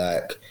sense that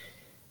like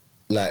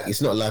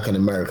it's not like an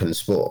American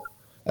sport.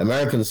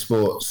 American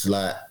sports,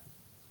 like,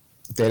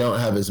 they don't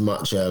have as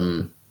much.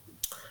 The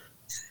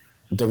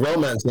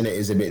romance in it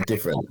is a bit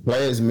different.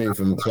 Players move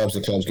from clubs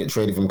to clubs, get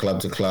traded from club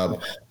to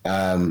club.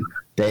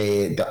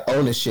 The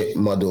ownership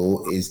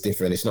model is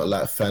different. It's not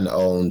like fan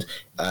owned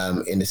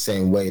in the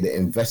same way.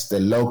 The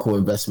local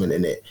investment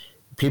in it.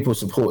 People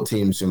support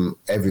teams from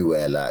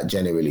everywhere, like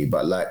generally,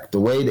 but like the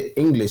way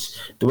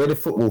the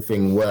football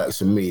thing works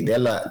for me, they're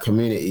like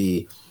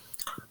community.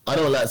 I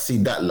don't like to see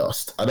that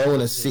lost. I don't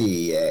want to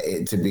see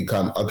it to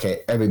become,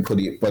 okay,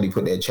 everybody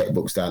put their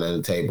checkbooks down on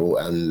the table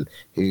and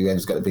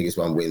whoever's got the biggest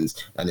one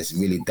wins, and it's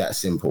really that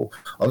simple.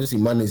 Obviously,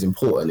 money is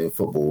important in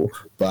football,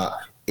 but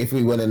if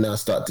we want to now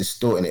start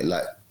distorting it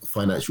like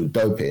financial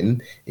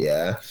doping,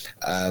 I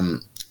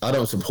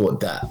don't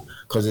support that,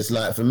 because it's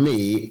like, for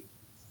me,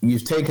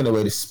 you've taken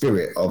away the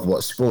spirit of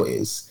what sport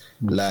is.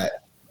 Like,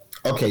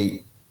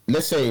 okay,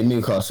 let's say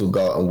Newcastle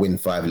go out and win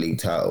 5 league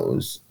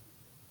titles.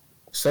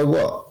 So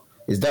what?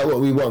 Is that what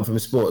we want from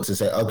sport, to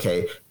say,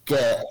 okay,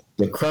 get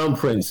the Crown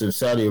Prince of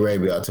Saudi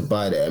Arabia to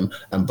buy them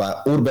and buy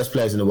all the best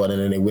players in the world, and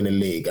then they win a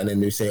league, and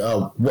then they say,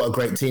 oh, what a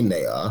great team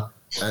they are.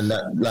 And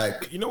that,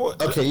 like, you know what?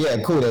 Okay, yeah,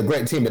 cool, they're a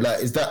great team, but like,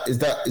 is that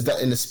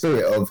in the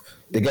spirit of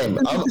the game?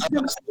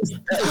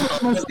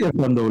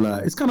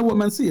 It's kind of what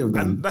Man City have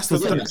done. I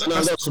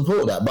don't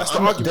support that, but that's the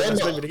argument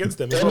that's made against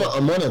them. They're not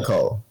a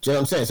Monaco. Do you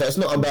know what I'm saying? So it's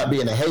not about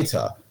being a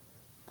hater.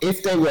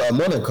 If they were a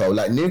Monaco,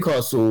 like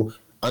Newcastle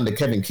under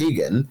Kevin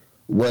Keegan,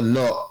 were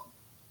not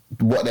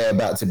what they're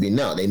about to be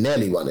now. They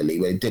nearly won the league,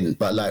 but they didn't.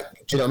 But like,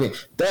 do you know what I mean?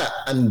 That,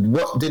 and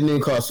what did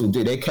Newcastle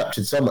do? They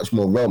captured so much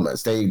more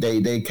romance.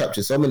 They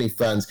captured so many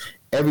fans.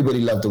 Everybody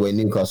loved the way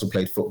Newcastle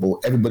played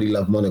football. Everybody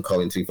loved Monaco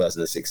in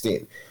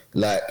 2016.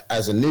 Like,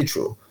 as a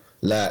neutral,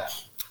 like,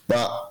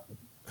 but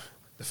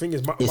the thing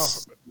is,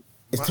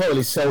 it's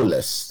totally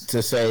soulless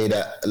to say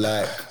that.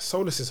 Like,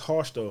 soulless is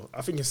harsh, though.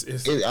 I think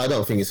I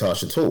don't think it's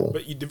harsh at all.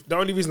 But the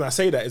only reason I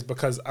say that is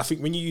because I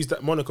think when you use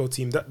that Monaco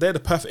team, they're the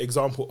perfect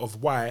example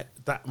of why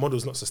that model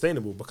is not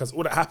sustainable. Because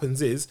all that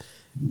happens is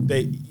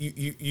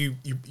you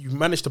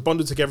manage to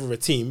bundle together a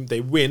team, they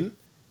win,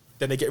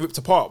 then they get ripped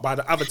apart by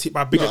the other team,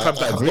 by bigger clubs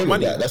that have got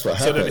money. That's what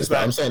happens. So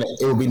I'm saying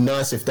it would be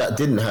nice if that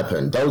didn't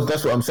happen.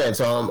 That's what I'm saying.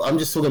 So I'm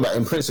just talking about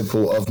in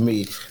principle of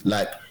me,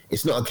 like,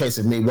 it's not a case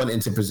of me wanting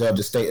to preserve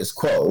the status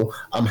quo.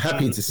 I'm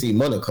happy to see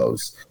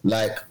Monaco's.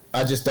 Like,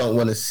 I just don't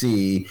want to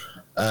see,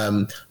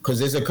 because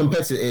there's a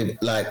competitive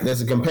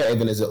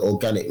and there's an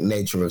organic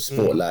nature of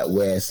sport, like,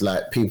 where it's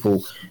like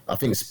people, I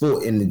think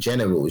sport in the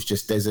general is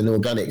just, there's an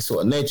organic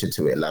sort of nature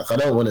to it. Like, I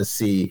don't want to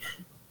see,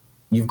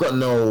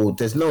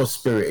 there's no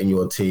spirit in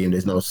your team,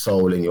 there's no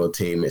soul in your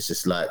team. It's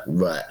just like,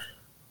 right,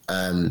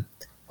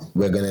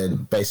 we're going to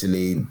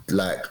basically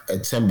like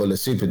assemble a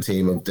super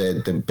team of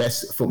the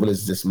best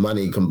footballers this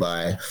money can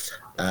buy,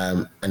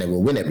 and then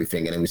we'll win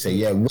everything. And then we say,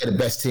 yeah, we're the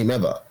best team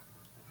ever.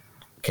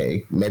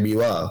 Okay, maybe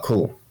you are,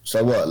 cool.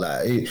 So what?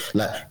 Like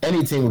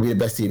any team will be the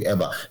best team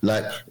ever.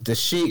 Like the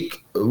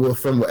Sheikh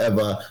from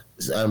whatever,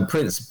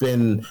 Prince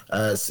bin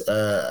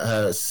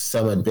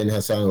Samad bin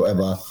Hassan,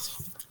 whatever,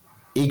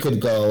 he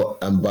could go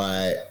and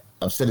buy,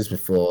 I've said this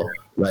before,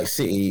 like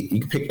City,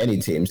 you can pick any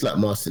team. It's like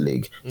Master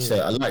League. So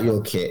I like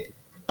your kit.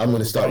 I'm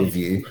going to start with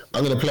you.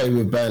 I'm going to play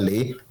with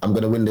Burnley. I'm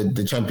going to win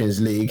the Champions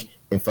League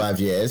in 5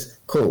 years.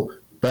 Cool.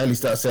 Burnley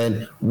starts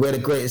saying, we're the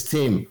greatest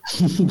team.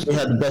 We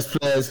had the best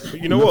players.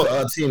 But you know what?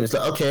 Our team. It's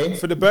like, okay.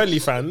 For the Burnley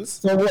fans,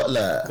 So what,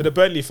 like? for the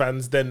Burnley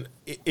fans, then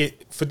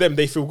for them,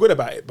 they feel good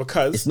about it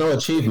because It's no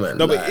achievement.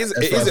 no, but like, it is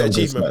as far as an I'm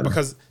achievement concerned.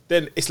 because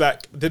then it's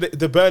like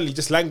the Burnley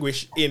just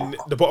languish in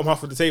the bottom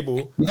half of the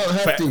table You don't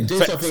have to do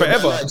something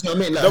forever. about, like, do you know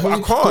what I mean? Like, No,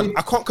 but who-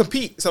 I can't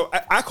compete. So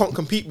I can't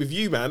compete with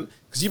you, man,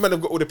 because you man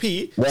have got all the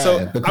P. Why? So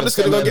I'm Because just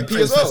gonna go get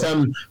P as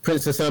well.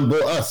 Princess Sam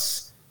bought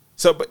us.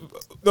 So, but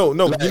no,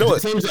 Like, you know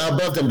what? the teams that are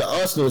above them, the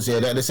Arsenals here,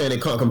 that they're saying they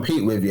can't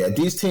compete with,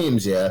 these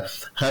teams,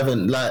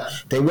 haven't, like,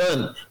 they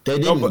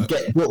didn't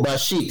get bought by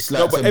sheiks. Like,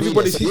 No, but so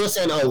everybody's you're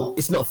saying, oh,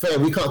 it's not fair,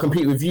 we can't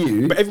compete with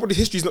you. But everybody's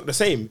history is not the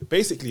same,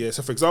 basically. Yeah.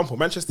 So, for example,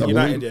 Manchester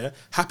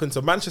United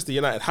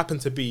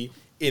happened to be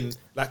in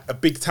like a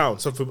big town.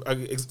 So, for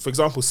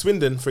example,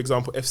 Swindon,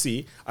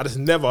 FC,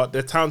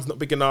 their town's not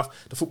big enough.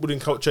 The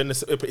footballing culture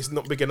it's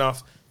not big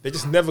enough. They're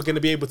just never going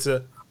to be able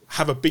to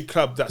have a big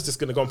club that's just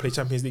going to go and play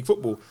Champions League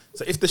football.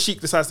 So if the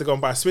Sheikh decides to go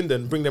and buy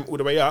Swindon, bring them all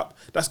the way up,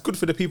 that's good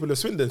for the people of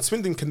Swindon.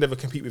 Swindon can never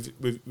compete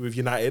with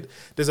United.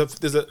 There's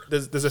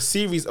a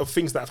series of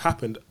things that have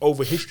happened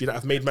over history that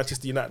have made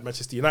Manchester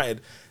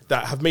United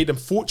that have made them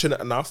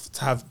fortunate enough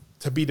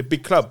to be the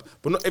big club.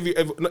 But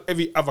not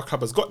every other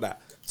club has got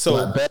that. So,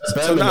 Like,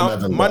 so now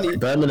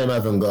Birmingham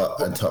haven't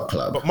got a top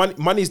club. But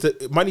money's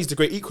the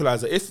great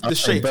equalizer. If the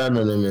Sheikh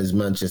Birmingham is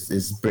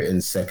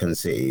Britain's second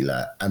city,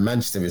 like, and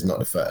Manchester is not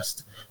the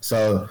first.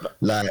 So,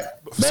 like,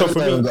 So for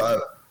Birmingham me-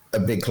 got a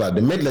big club.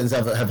 The Midlands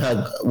have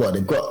had what?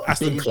 They've got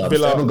Aston big clubs.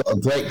 Villa. They haven't got a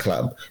great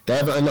club. They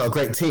haven't got a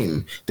great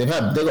team. They've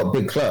got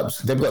big clubs.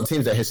 They've got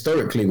teams that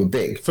historically were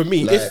big. For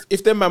me, Like,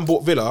 if their man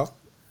bought Villa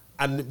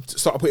and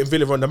started putting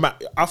Villa on the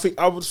map,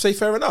 I would say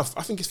fair enough.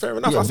 I think it's fair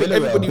enough. I think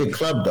Villa are everybody, a big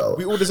club though.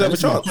 we all deserve And a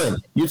this is my chance.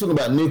 point. You're talking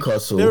about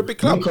Newcastle. They're a big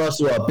club.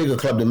 Newcastle are a bigger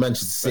club than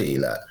Manchester City,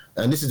 like.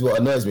 And this is what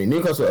annoys me.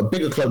 Newcastle are a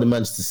bigger club than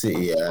Manchester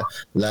City,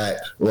 Like,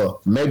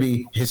 well,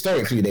 maybe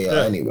historically they are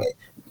anyway.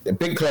 A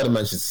big club in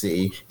Manchester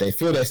City, they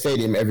fill their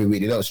stadium every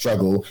week. They don't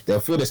struggle. They'll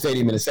fill their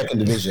stadium in the second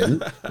division.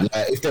 Like,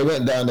 if they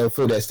went down, they'll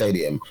fill their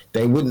stadium.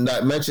 They wouldn't,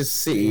 like, Manchester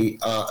City.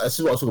 This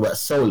is what I'm talking about.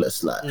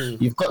 Soulless. Like,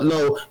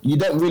 you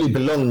don't really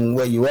belong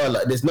where you are.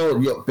 Like,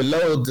 you're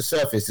below the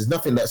surface. There's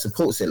nothing that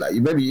supports it. Like,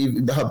 you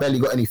have barely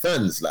got any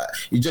fans. Like,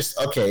 you just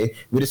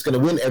we're just gonna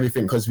win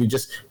everything because we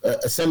just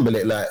assemble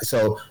it. Like,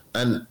 so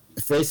and.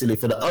 Basically,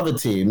 for the other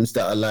teams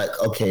that are like,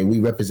 okay, we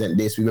represent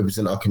this, we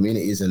represent our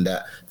communities, and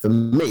that. For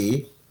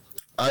me,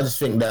 I just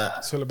think that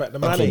It's all about the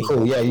okay, money.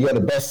 cool, yeah, you're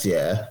the best,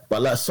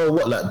 but like, so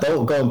what? Like,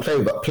 don't go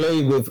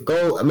and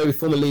go and maybe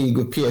form a league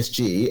with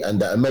PSG and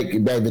make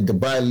maybe the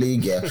Dubai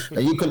League,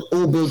 and you can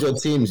all build your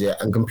teams,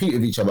 and compete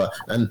with each other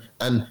and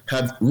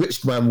have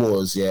rich man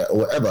wars, or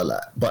whatever,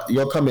 like. But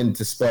you're coming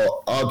to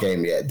spoil our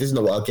game, This is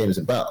not what our game is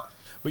about.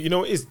 But you know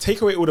what it is? Take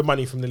away all the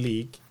money from the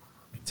league.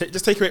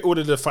 Just take away all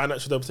of the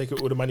financial double, take away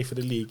all the money for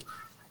the league.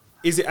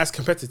 Is it as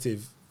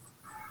competitive?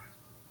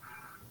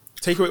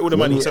 Take away all the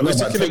money. So it's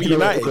just going to be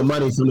United. The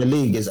money from the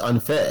league is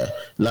unfair.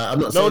 Like, I'm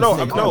not saying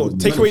No.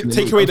 Take away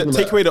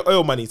the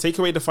oil money. Take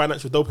away the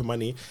financial doping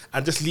money,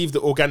 and just leave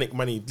the organic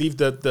money. Leave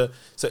the.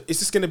 So it's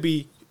just going to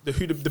be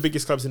the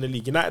biggest clubs in the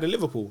league: United and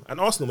Liverpool and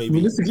Arsenal, maybe.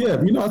 Realistically,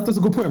 that's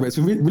a good point, right?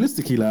 So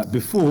realistically, like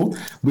before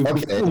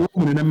Roman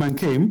and them man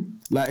came,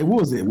 like it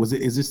was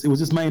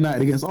just Man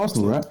United against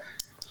Arsenal, right?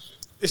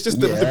 It's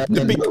just the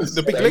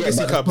big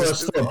legacy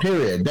clubs. For a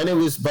period. Then it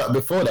was, but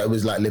before that, it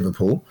was like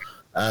Liverpool,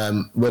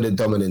 were the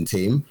dominant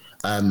team.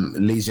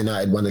 Leeds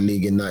United won the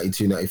league in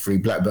 92, 93.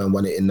 Blackburn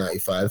won it in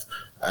 95.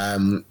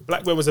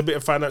 Blackburn was a bit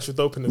of financial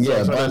doping as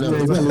Yeah, well.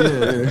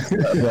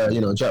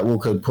 but Jack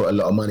Walker put a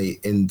lot of money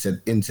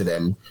into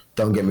them.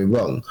 Don't get me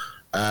wrong.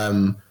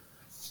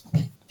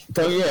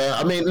 So yeah,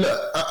 I mean,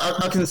 look,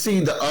 I can see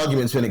the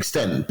argument to an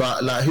extent,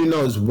 but like, who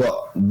knows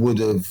what would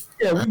have?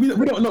 Yeah, we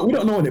don't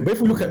know it. But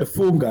if we look at the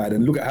form guide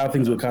and look at how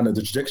things were kind of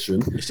the trajectory,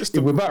 It's just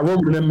without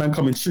Roman and them man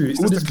coming through, it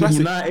would just just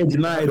the been classic.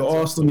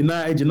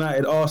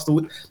 United,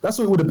 Arsenal. That's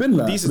what it would have been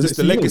like. These are for just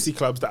the next few legacy years.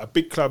 clubs that are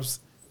big clubs.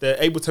 They're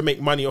able to make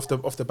money off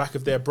the back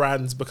of their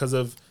brands because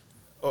of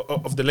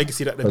the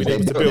legacy that they've been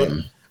able to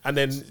build. And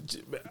then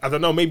I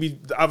don't know, maybe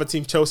the other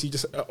team, Chelsea,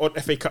 just on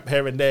FA Cup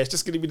here and there. It's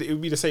just going to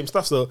be the same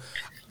stuff. So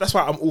that's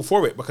why I'm all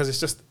for it, because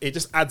it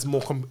just adds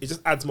more competition,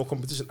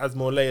 adds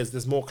more layers.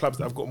 There's more clubs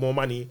that have got more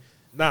money.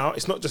 Now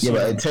it's not just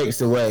but it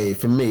takes away,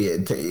 for me.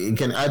 It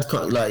can add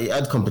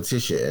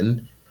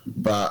competition,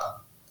 but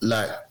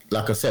like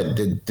I said,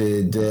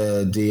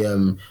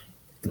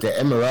 the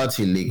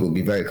Emirati League will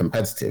be very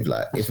competitive.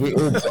 Like, if we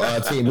all put our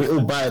team, we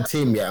all buy a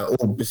team,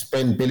 all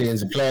spend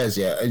billions of players,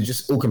 and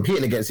just all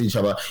competing against each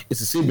other.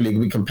 It's a Super League,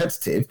 will be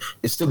competitive.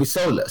 It still be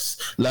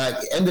soulless. Like,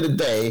 end of the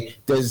day,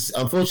 there's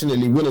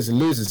unfortunately winners and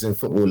losers in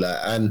football,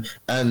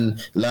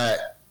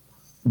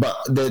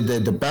 but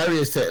the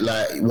barriers to,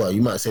 like, well,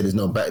 you might say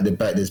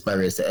there's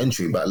barriers to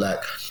entry, but like,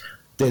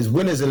 there's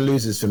winners and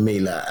losers for me,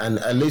 like, and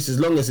at least as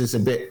long as it's a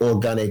bit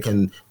organic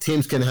and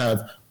teams can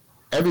have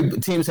every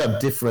teams have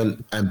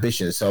different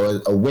ambitions.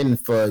 So a win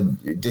for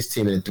this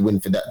team and a win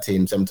for that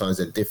team sometimes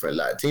they're different.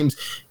 Like teams,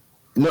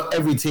 not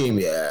every team,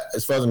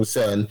 as far as I'm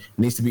concerned,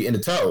 needs to be in the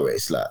title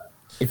race. Like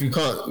if you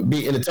can't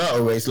be in the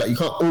title race, like you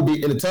can't all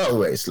be in the title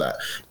race. Like,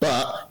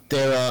 but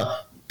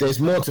there's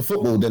more to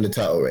football than the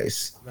title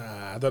race.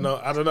 Nah, I don't know.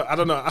 I don't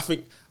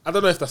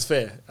know if that's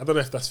fair.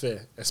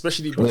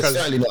 Especially because it's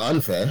certainly not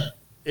unfair.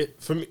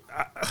 For me,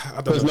 I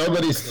don't because know.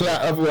 nobody's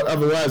flat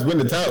otherwise win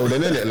the title,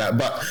 then isn't it? Like,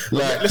 but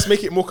like, let's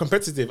make it more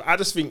competitive. I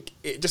just think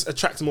it just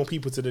attracts more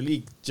people to the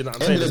league. Do you know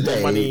what I'm saying? End of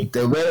the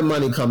day, where the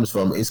money comes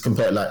from is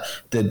compared. Like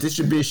the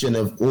distribution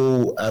of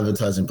all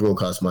advertising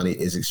broadcast money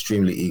is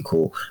extremely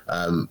equal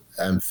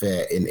and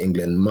fair in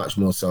England, much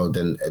more so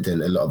than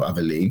a lot of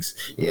other leagues.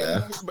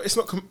 Yeah, but it's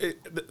not.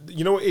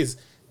 You know what it is?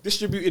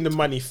 Distributing the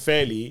money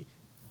fairly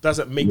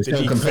doesn't make the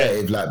league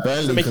competitive. Like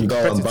Burnley can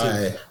go and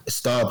buy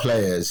star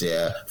players,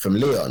 from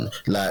Leon,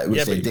 like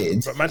which they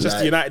did. But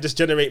Manchester United just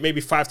generate maybe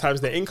 5 times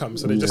their income,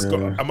 so they just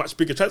got a much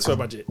bigger transfer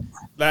budget.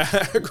 Like,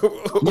 so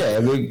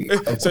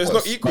it's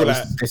not equal.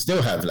 Like, they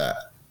still have that.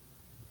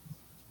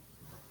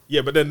 Yeah,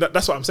 but then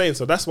that's what I'm saying.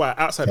 So that's why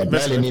outside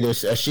investment, Burnley need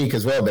a sheik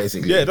as well,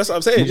 basically. Yeah, that's what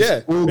I'm saying.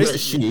 Yeah, all get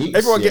sheiks,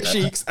 everyone gets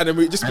sheiks, and then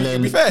we just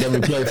be fair. Then we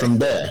play from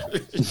there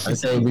and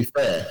say we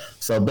fair.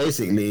 So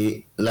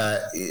basically, like,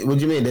 what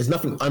do you mean? There's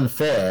nothing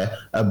unfair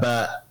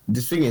about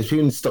this thing. Is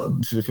people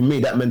stop for me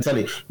that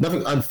mentality.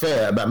 Nothing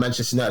unfair about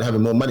Manchester United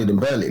having more money than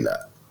Burnley. Like,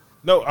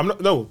 no, I'm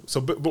not. No,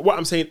 so but what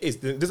I'm saying is,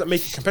 it doesn't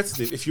make it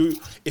competitive.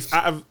 If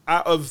out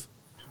of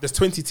there's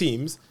 20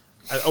 teams.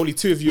 And only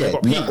 2 of you have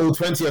got not all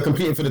 20 are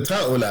competing for the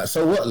title, like.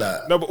 So what,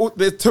 like? No,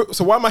 but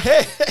so why am I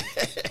here?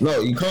 No,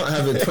 you can't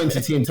have a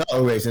 20-team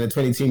title race and a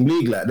 20-team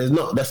league, like. That's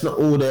not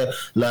all the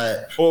like.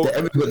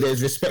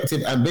 There's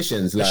respective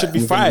ambitions. Like, it should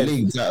be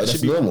 5.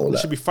 That's normal. It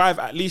should be 5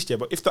 at least, yeah.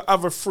 But if the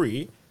other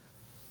 3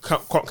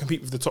 can't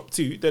compete with the top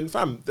 2, then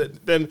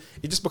then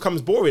it just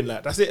becomes boring.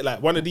 Like that's it.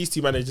 Like one of these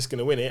 2 men are just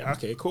gonna win it.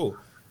 Okay, cool.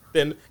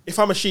 Then if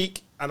I'm a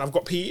sheik and I've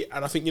got P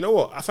and I think, you know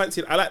what, I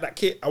like that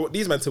kit. I want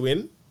these men to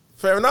win.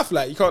 Fair enough,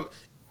 like you can't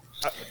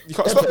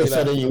stop me.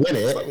 So then you win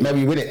it.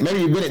 Maybe you win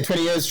it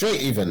 20 years straight.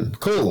 Even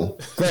cool,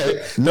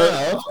 great.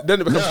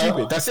 Then it becomes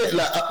stupid. That's it.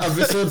 Like I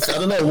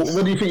don't know.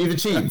 What do you think you've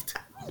achieved?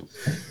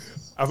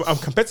 I'm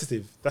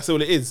competitive. That's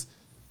all it is.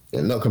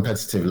 Yeah, not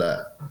competitive, like.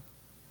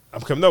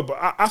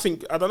 But I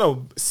think I don't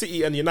know.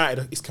 City and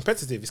United is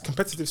competitive. It's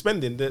competitive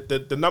spending.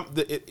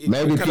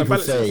 Maybe people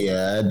say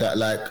that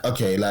like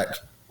okay like.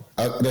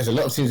 There's a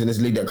lot of teams in this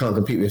league that can't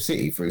compete with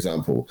City, for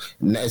example.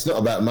 It's not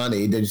about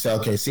money. They just say,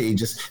 okay, City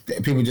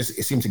people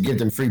just seem to give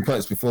them 3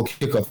 points before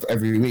kickoff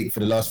every week for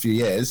the last few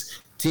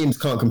years. Teams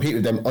can't compete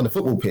with them on the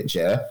football pitch,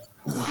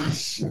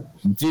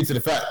 due to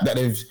the fact that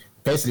they've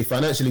basically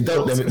financially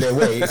dealt their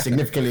way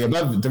significantly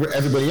above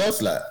everybody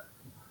else. Like,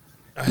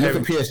 look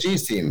at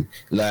PSG's team.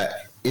 Like,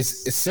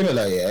 it's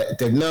similar.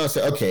 They've now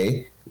said,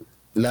 okay,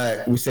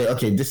 like we say,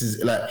 okay, this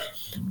is like.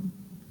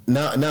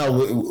 Now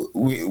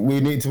we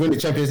need to win the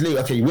Champions League.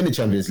 Okay, you win the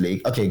Champions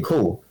League. Okay,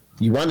 cool.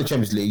 You won the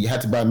Champions League. You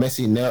had to buy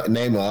Messi,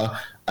 Neymar,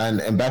 and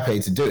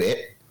Mbappe to do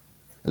it.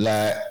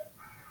 Like,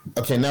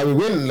 okay, now we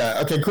win. Like,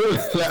 okay, cool.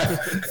 Like,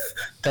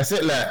 that's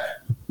it. Like,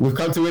 we've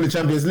come to win the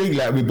Champions League.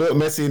 Like, we built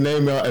Messi,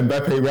 Neymar,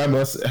 Mbappe,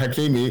 Ramos,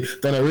 Hakimi,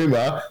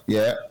 Donnarumma.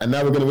 Yeah, and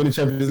now we're gonna win the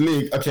Champions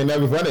League. Okay, now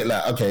we've won it.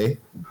 Like, okay,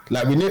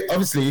 like we knew.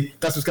 Obviously,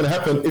 that's what's gonna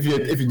happen if you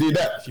do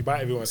that. If you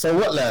buy everyone. So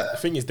what? Like, the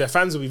thing is, their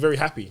fans will be very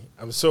happy.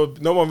 I'm sure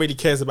no one really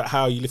cares about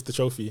how you lift the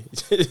trophy.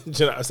 Do you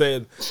know what I'm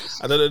saying?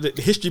 I don't know.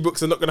 The history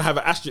books are not gonna have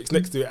an asterisk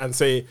next to it and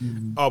say,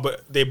 "Oh,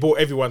 but they bought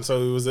everyone,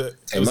 so it was a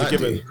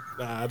given."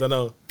 Nah, I don't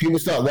know. People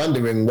start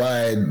wondering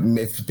why.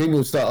 If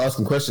people start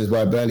asking questions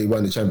why Burnley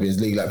won the Champions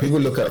League, like people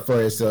look at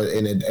Forest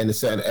in a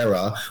certain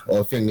era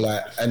or thing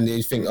like, and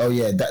they think, oh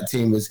yeah, that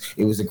team was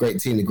a great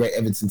team, a great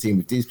Everton team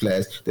with these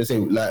players. They say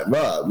like,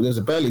 wow, there's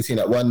a Burnley team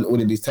that won all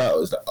of these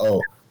titles. Like,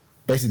 oh,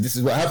 basically this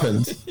is what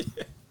happened.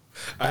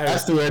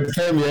 Aston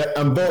came here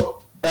and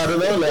bought, I don't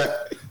know, like,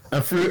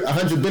 and threw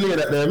 100 billion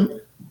at them,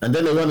 and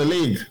then they won the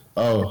league.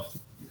 Oh.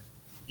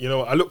 You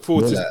know, I look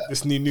forward to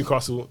this new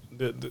Newcastle,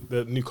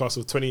 the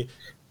Newcastle 20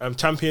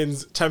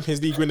 Champions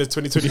League winners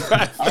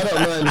 2025. I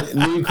don't mind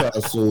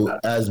Newcastle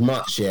as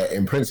much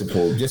in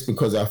principle, just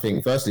because I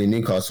think firstly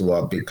Newcastle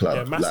are a big club.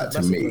 Yeah, massive,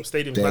 to me.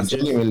 They're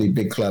genuinely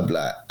big club,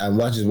 like, and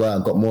which is why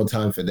I've got more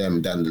time for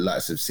them than the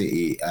likes of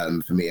City,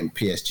 for me, and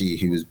PSG,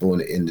 who was born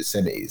in the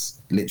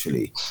 70s,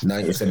 literally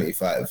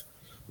 1975.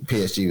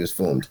 PSG was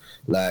formed,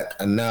 like,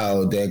 and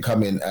now they're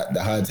coming at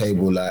the high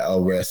table like,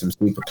 oh, we're some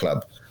super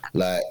club.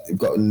 Like, they've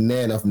got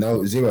near enough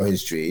zero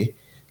history.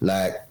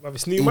 Like,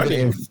 it's new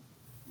money.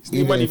 It's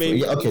new money,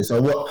 baby. Okay,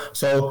 so what?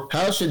 So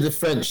how should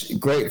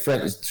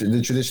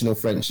the traditional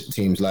French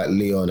teams like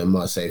Lyon and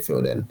Marseille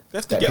feel then?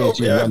 That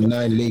PSG won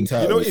 9 league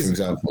titles, for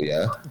example.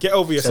 Yeah, get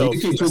over yourself. So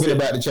you keep talking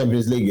about the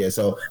Champions League, yeah.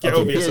 So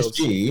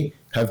PSG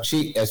have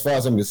cheated, as far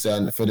as I'm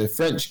concerned, for the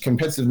French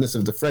competitiveness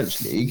of the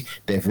French league.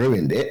 They've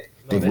ruined it.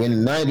 They've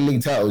won 9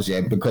 league titles,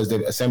 because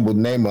they've assembled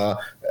Neymar,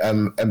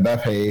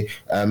 Mbappe,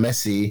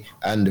 Messi,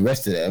 and the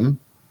rest of them,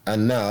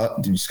 and now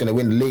they're just going to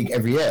win the league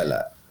every year.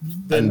 Like,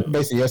 then and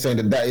basically you're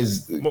saying that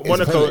is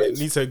Monaco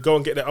needs to go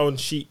and get their own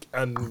Sheikh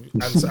and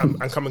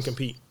come and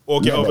compete,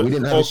 or get over. But we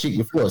didn't have a Sheikh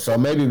before, so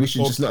maybe we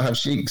should just not have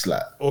Sheikhs,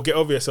 like, or get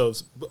over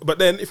yourselves. But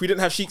then if we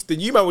didn't have Sheikhs, then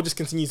you might will just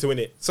continue to win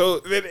it. So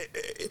then,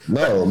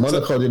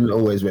 Monaco didn't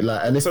always win.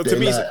 Like, and if so to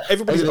me, like,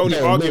 everybody's only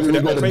arguing for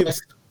their own favour.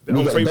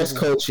 We've got the best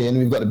coaching,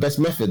 we've got the best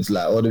methods,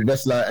 like, or the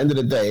best, like, end of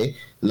the day,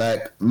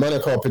 like,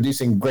 Monaco are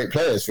producing great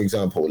players, for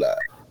example, like,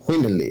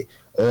 Quinley,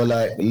 or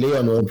like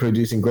Leon are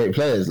producing great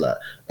players, like,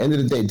 end of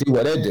the day, do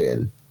what they're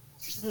doing.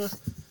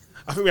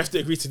 I think we have to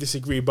agree to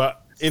disagree,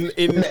 but in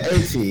the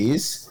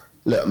 80s,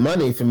 look,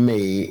 money for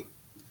me,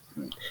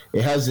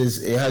 it has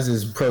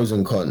its pros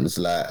and cons,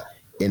 like,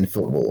 in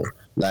football.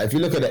 Like, if you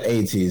look at the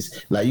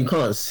 80s, like, you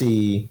can't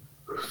see.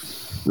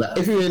 Like,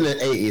 if you're in the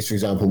 80s, for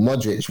example,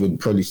 Modric would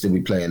probably still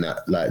be playing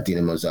at, like,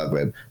 Dinamo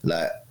Zagreb,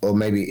 like, or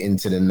maybe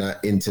into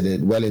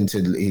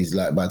he's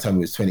like, by the time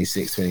he was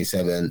 26,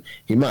 27,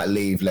 he might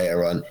leave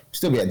later on,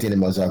 still be at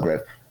Dinamo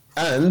Zagreb.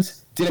 And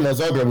Dinamo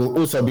Zagreb will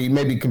also be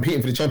maybe competing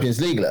for the Champions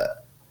League, like,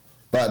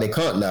 but they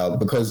can't now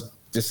because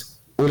just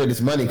all of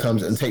this money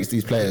comes and takes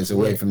these players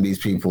away from these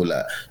people,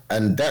 like,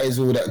 and that is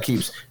all that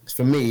keeps.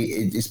 For me,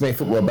 it's made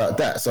football about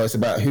that. So it's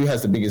about who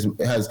has the biggest,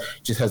 has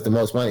the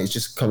most money. It's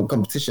just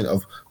competition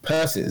of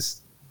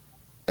purses,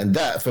 and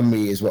that for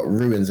me is what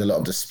ruins a lot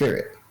of the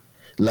spirit.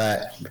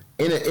 Like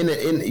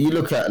you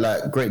look at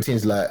like great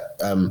teams like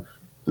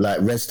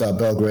Red Star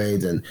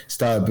Belgrade and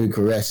Star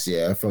Bucharest,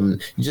 yeah, you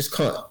just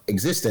can't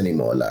exist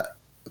anymore, like,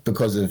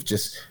 because of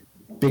just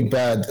big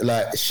bad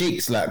like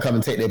sheiks like come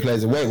and take their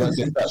players away once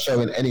they start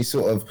showing any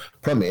sort of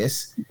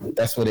promise.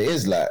 That's what it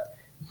is, like.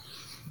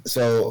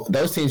 So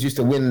those teams used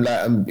to win,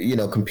 like,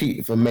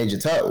 compete for major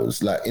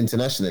titles, like,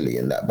 internationally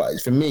and that.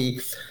 But for me,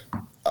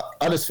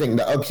 I just think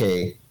that,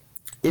 okay,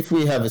 if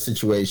we have a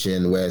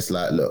situation where it's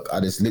like, look,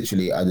 I just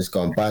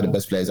go and buy the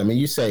best players. I mean,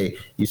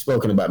 you've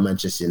spoken about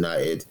Manchester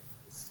United.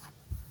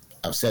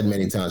 I've said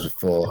many times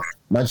before,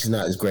 Manchester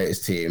United's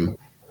greatest team,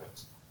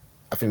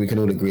 I think we can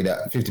all agree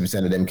that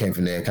 50% of them came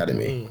from their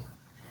academy.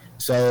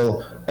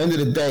 So, end of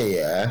the day,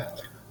 yeah,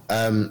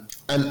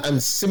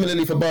 and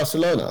similarly for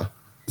Barcelona,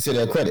 to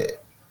their credit,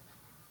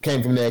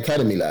 came from their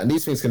academy, like, and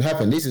these things can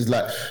happen. This is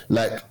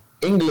like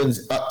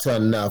England's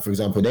upturn now, for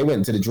example. They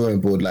went to the drawing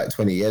board like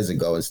 20 years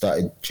ago and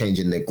started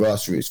changing their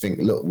grassroots.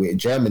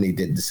 Germany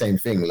did the same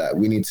thing. Like,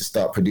 we need to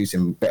start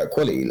producing better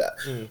quality.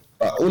 Like,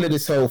 but all of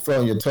this whole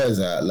throwing your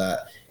toys out, like,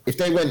 if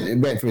they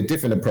went for a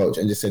different approach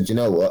and just said, you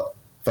know what,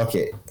 fuck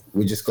it,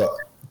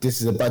 this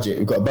is a budget.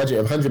 We've got a budget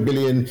of 100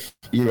 billion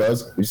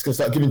euros. We're just gonna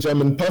start giving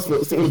German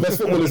passports to all the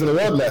best footballers in the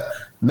world. Like,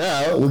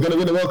 now we're gonna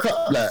win the World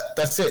Cup. Like,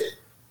 that's it.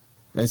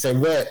 And say,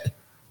 right.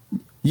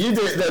 You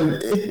do it then.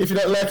 If you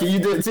don't like it, you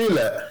do it too.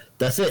 Like,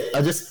 that's it.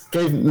 I just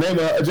gave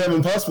Neymar a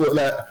German passport.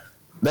 Like,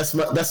 that's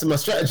my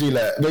strategy.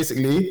 Like,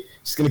 basically,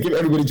 just gonna give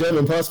everybody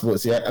German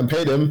passports, yeah, and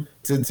pay them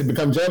to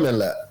become German.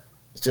 Like,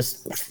 it's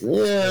just,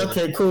 yeah,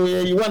 okay, cool,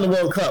 yeah, you won the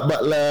World Cup,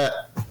 but like,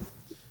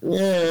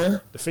 yeah.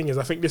 The thing is,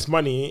 I think this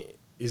money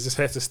is just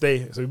here to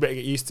stay, so we better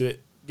get used to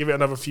it. Give it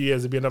another few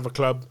years, there'll be another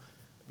club,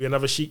 be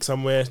another sheik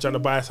somewhere trying to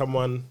buy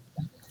someone.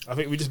 I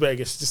think we just better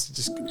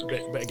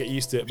better get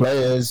used to it.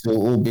 Players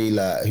will all be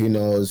like, who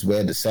knows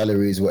where the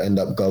salaries will end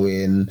up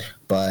going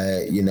by,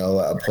 at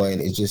a point.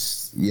 It's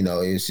just,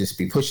 it's just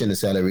be pushing the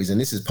salaries. And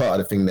this is part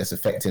of the thing that's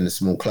affecting the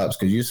small clubs.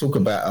 Because you talk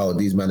about how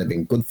these men have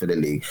been good for the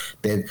league.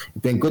 They've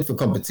been good for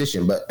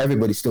competition, but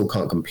everybody still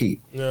can't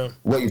compete. Yeah.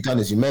 What you've done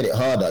is you made it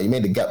harder. You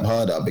made the gap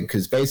harder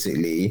because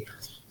basically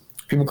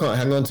people can't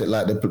hang on to it.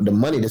 Like the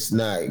money that's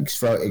now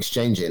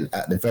exchanging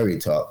at the very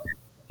top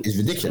is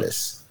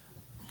ridiculous.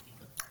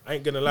 I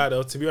ain't gonna lie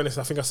though, to be honest,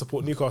 I think I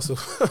support Newcastle.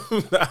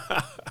 I'm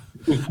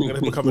gonna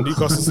become a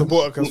Newcastle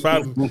supporter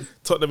because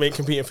Tottenham ain't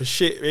competing for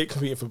shit, they ain't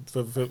competing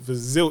for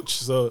zilch.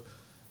 So,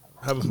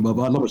 but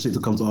I'd love a shit to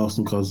come to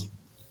Arsenal because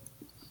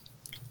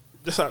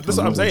that's what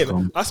I'm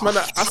saying. Us man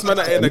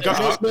that in the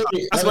gutter.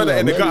 Us man that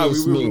in the gutter.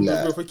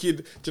 We're freaking. Do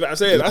you know what I'm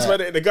saying? Us man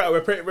that in the gutter.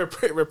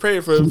 We're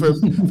praying for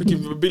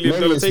freaking $1 billion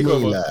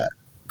takeover.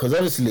 Because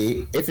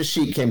obviously, if a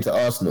sheik came to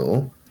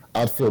Arsenal,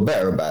 I'd feel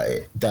better about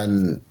it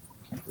than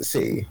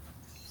City.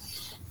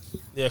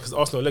 Yeah, because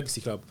Arsenal legacy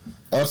club.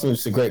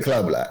 Arsenal's a great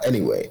club, like,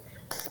 anyway.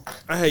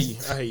 I hear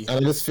you. And I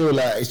just feel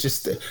like it's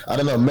just, I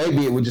don't know,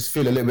 maybe it would just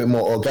feel a little bit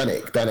more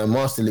organic than a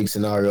Master League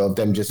scenario of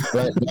them just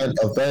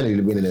Burnley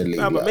winning the league.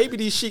 Nah, but maybe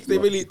these sheiks,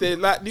 they're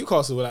like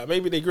Newcastle, like,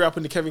 maybe they grew up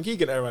in the Kevin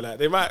Keegan era, like,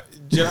 they might,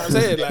 do you know what I'm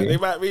saying? Like, they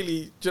might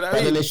really, do you know what I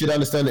mean? And then they should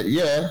understand it,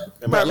 yeah.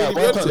 But like,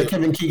 why can't the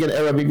Kevin Keegan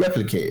era be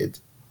replicated?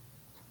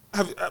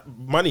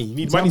 Money, you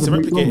need money to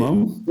replicate it.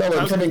 No,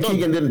 but Kevin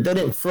Keegan they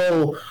didn't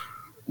throw.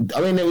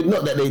 I mean,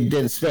 not that they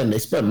didn't spend. They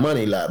spent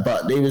money, like,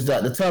 but they was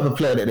like the type of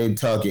player that they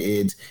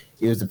targeted.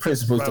 It was the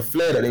principles, the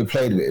flair that they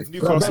played with.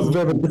 Newcastle,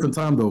 that was a different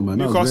time, though, man.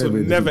 Newcastle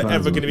never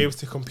ever going to be able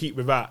to compete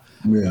without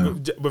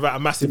a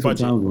massive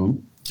budget. Do you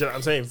know what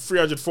I'm saying?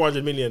 300,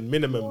 400 million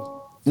minimum.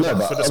 No,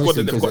 but for the squad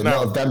obviously that they've because got a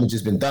lot now. of damage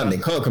has been done, they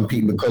can't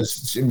compete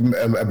because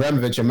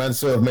Abramovich and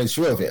Mansour have made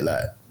sure of it.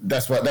 Like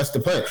that's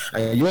the point.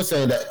 And you're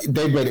saying that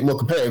they've made it more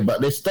competitive, but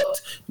they've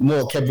stopped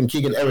more Kevin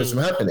Keegan errors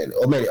from happening,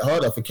 or made it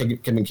harder for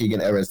Kevin Keegan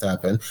errors to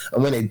happen.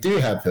 And when they do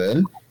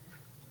happen,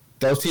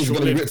 those teams are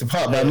going to be ripped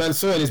apart by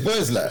Mansour and his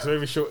boys. Like It's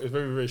very short. It's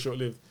very, very short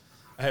lived.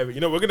 You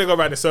know, we're gonna go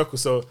around the circle,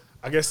 so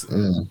I guess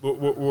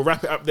we'll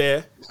wrap it up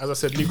there. As I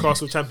said,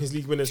 Newcastle Champions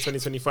League winners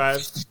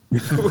 2025.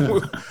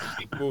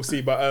 We'll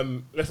see, but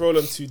let's roll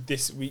on to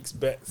this week's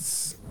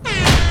bets.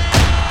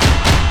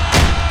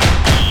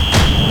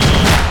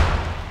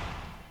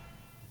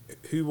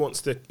 Who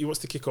wants to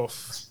kick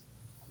off?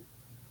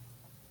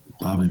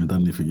 I haven't even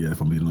done anything yet,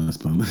 if I'm being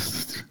honest, man.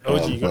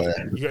 OG, you got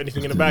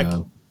anything in the bag?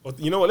 Yeah. Or,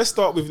 you know what? Let's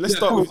start with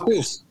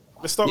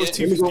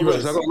 250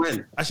 rows. I got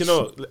mine. Actually,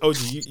 no, OG,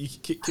 you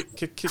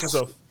kick us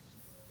off.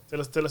 Tell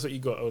us what you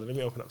got. Let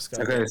me open up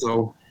Sky. Okay,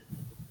 so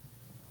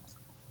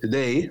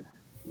today,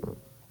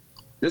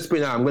 let's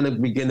bring out. I'm going to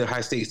begin the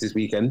high stakes this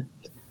weekend,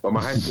 but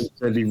my high stakes is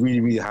going to be really,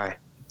 really high.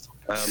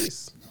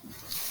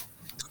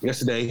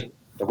 Yesterday,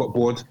 I got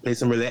bored, played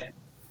some roulette.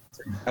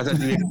 As I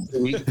do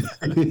every week.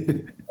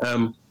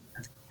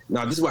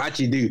 Now, this is what I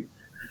actually do.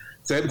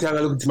 So every time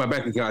I look into my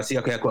bank account, I see,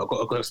 okay, I've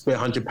got a spare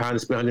 £100, a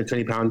spare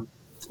 £120.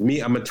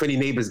 Me, I'm a 20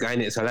 neighbours guy in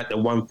it, so I like the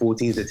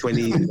 114s, the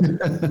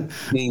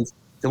 20s.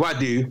 So what I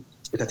do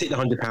is I take the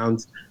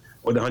 £100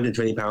 or the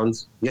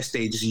 £120.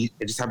 Yesterday,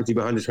 it just happened to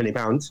be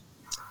 £120.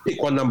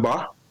 Pick one number.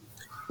 I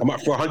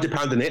might throw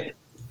 £100 in it.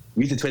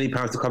 Use the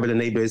 £20 to cover the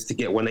neighbours to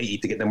get 180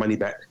 to get the money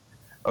back.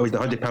 Or the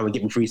 £100 would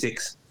get me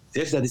 36. So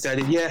yesterday I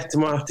decided,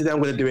 today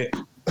I'm going to do it.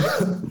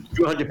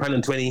 Do £100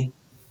 and 20.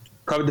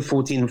 Covered the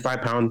 14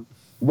 £5,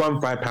 £1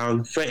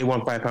 £5,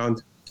 31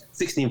 £5,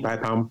 16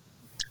 £5.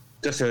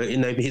 Just so if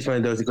it hits one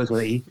of those, it goes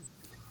 180.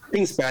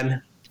 Ping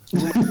span.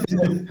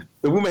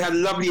 The woman had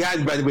lovely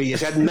hands, by the way.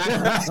 She had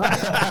nice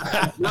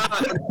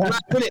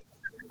it.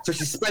 So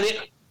she spun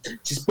it.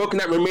 She's spoken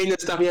that Romanian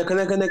stuff. Yeah,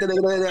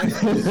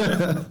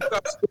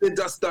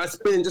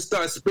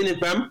 started spinning,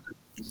 fam.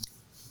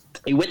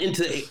 It went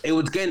it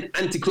was going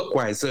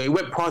anti-clockwise. So it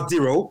went past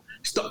 0,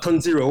 stopped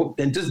on 0,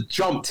 then just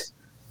jumped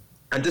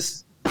and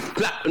just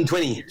clapped on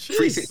 20.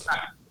 3-6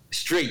 clap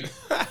straight.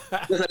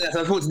 Just like that.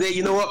 So I thought today,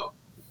 you know what?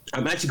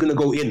 I'm actually going to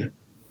go in.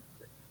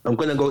 I'm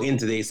going to go in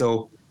today.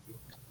 So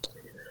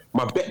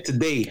my bet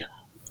today,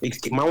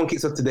 my one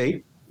kicks off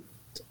today.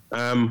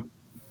 And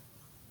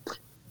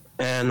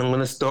I'm going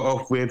to start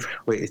off with,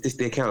 is this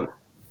the account?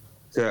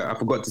 So I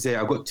forgot to say,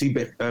 I've got 2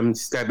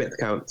 Sky Bet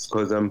accounts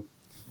because I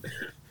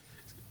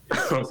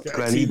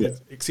need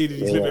it. Exceeded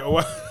his limit or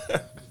what?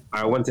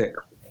 I want it.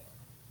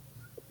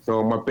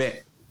 So my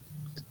bet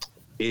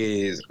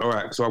is, all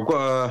right, so I've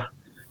got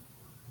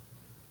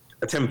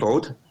a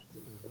tenfold.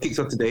 Kicks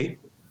off today.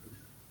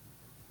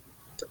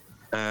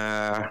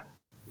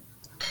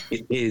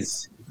 It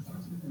is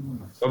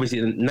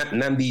obviously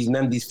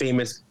Namdi's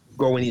famous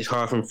goal in each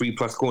half from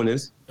 3+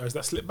 corners. Oh, is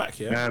that slip back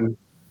here? Yeah?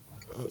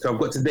 So I've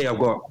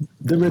got.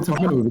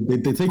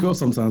 They take off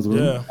sometimes, bro.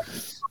 Yeah.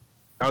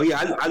 Oh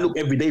yeah, I look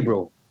every day,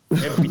 bro.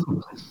 I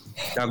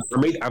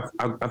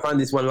found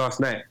this one last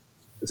night.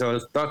 So I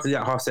started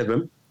at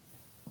 7:30.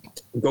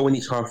 Go in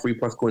each half,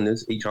 3+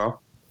 corners each half.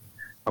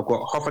 I've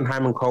got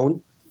Hoffenheim and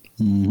Cologne.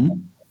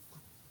 Mm-hmm.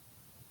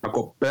 I've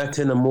got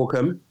Burton and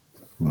Morecambe.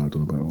 I don't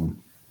know about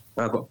one.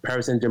 I've got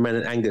Paris Saint-Germain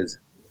and Angers.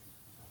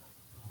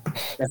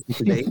 That's for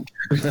today.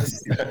 I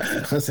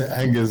said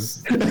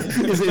Angers.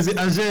 Is it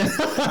Angers?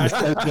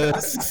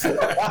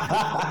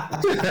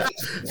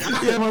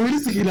 Yeah, but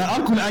realistically, like,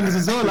 I'll call it Angers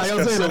as well. Like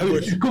I'm saying,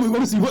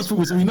 obviously watch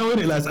football, so we know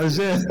it. Like it's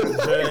Angers.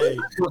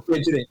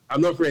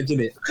 I'm not French,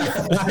 innit?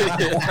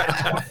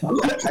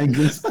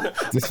 Angers.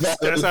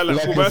 That sound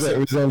like full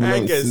person.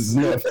 Angers.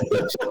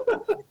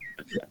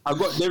 I've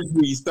got them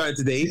 3 starting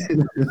today.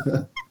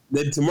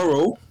 Then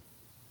tomorrow,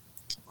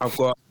 I've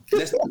got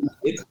Leicester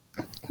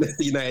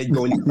United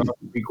going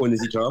 3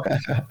 corners each half.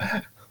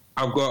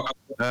 I've got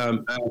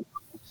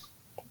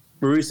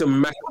Borussia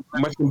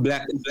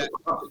Mönchengladbach.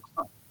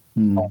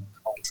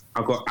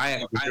 I've got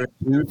Ajax.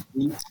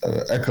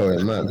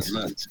 Echoing, man. Yeah,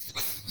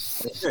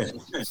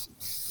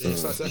 it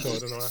starts echo. I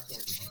don't know why.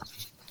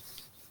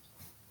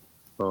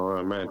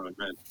 Oh man.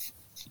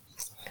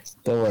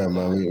 Don't worry,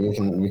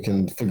 man. We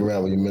can figure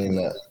out what you mean.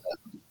 Like,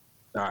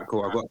 Alright,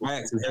 cool. I've got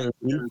Ajax and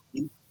Everton.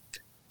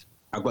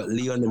 I've got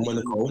Lyon and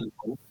Monaco.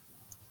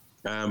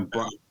 But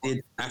I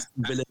did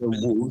Aston Villa and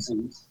Wolves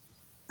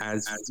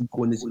as 2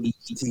 corners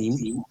each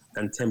team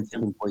and 10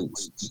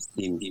 points each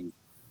team.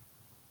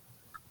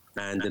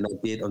 And then I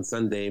did on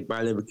Sunday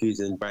Bayer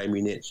Leverkusen, Bayern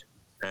Munich,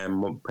 and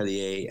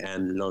Montpellier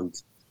and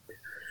Lens.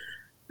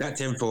 That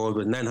tenfold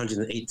was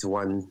 908 to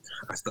 1.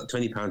 I stuck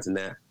 £20 in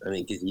that, and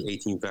it gives me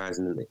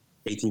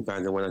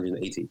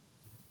 18,180.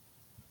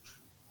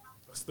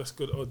 That's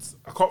good odds.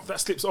 I can't. That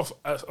slips off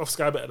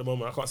Sky Bet at the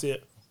moment. I can't see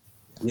it.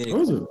 Yeah, it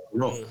comes on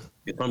and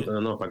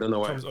off. I don't know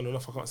why. It comes on and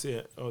off. I can't see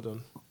it. Hold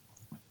on.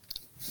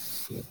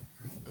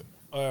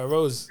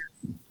 Rose,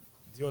 do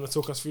you want to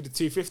talk us through the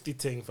 250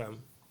 thing,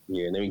 fam?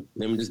 Yeah,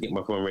 let me just get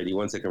my phone ready.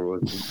 1 second,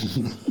 Rose.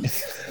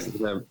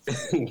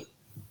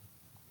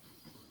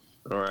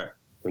 All right,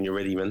 when you're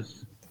ready, man.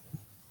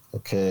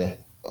 Okay,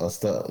 I'll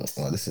start.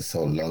 Oh, this is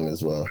so long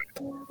as well.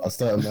 I'll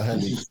start with my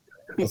handy.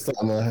 I'll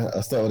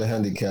start with the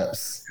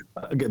handicaps.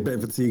 I get better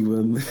fatigue,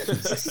 man.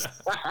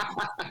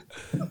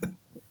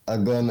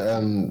 I've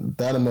gone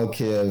Dynamo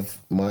Kiev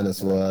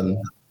 -1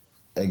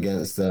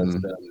 against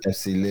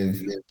FC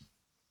Lviv.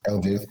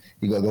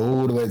 You got to go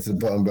all the way to the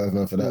bottom, bro,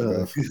 man, for that,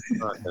 bro.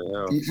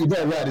 You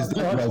better write this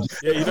down, bro.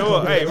 Yeah, you know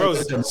what? Hey,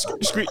 Rose,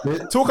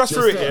 talk us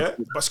through it, yeah?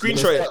 But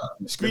screenshot it.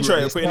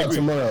 Screenshot it, put it in the group.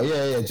 Tomorrow.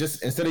 Yeah.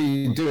 Just instead of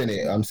you doing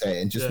it, I'm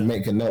saying, just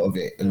make a note of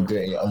it and do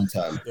it in your own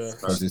time.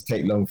 Because it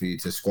take long for you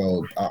to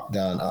scroll up,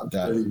 down. Not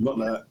that.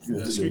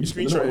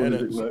 Screenshot it,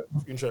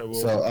 innit?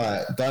 So, all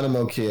right,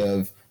 Dynamo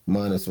Kiev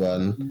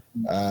 -1,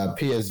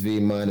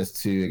 PSV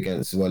 -2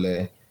 against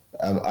Zwolle,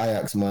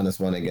 Ajax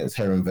 -1 against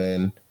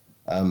Heerenveen,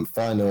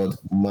 Feyenoord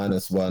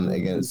 -1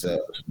 against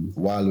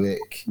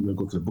Waalwijk. I'm gonna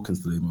go to the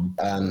bookings today, man.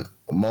 And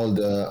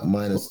Molde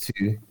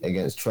 -2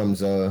 against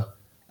Tromsø,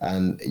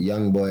 and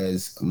Young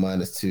Boys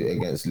 -2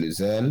 against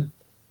Luzern.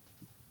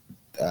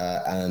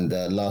 And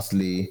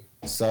lastly,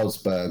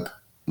 Salzburg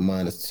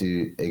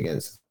 -2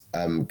 against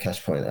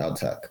Cashpoint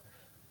Altak.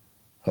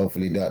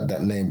 Hopefully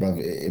that name,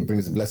 brother, it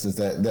brings the blessings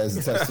that's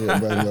attached to it,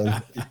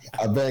 brother.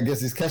 I better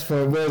guess it's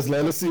Cashpoint Wales.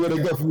 Let's see what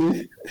they got for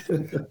me.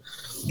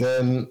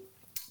 Then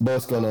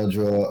both gone on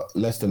draw.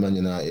 Leicester Man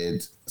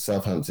United,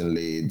 Southampton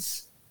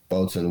Leeds,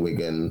 Bolton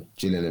Wigan,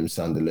 Gillingham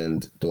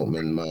Sunderland,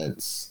 Dortmund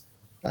Mainz,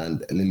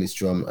 and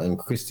Lillestrøm and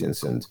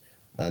Kristiansund.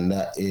 And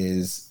that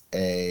is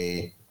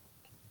to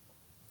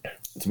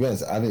be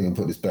honest, I haven't even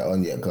put this bet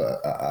on yet because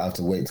I have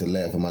to wait till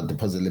later for my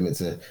deposit limit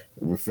to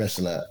refresh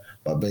that.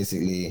 But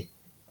basically,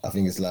 I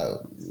think it's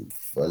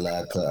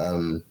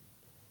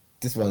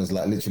this one's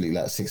like literally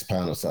like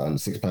 £6 or something.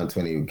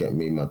 £6.20 would get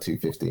me my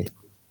 250.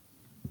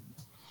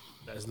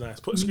 That's nice.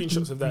 Put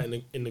screenshots of that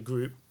in the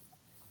group.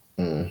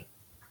 Road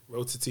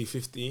to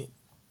 250.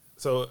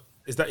 So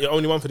is that your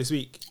only one for this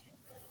week?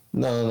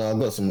 No. I've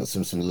got some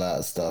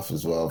light stuff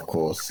as well, of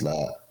course.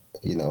 Like,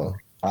 you know,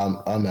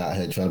 I'm out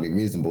here trying to be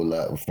reasonable,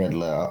 like Fred.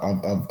 Like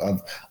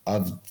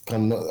I've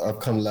come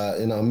like,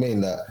 you know what I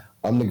mean? Like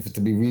I'm looking to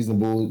be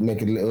reasonable,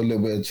 make a little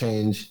bit of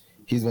change.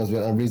 He's once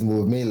been unreasonable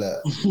with me,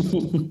 like.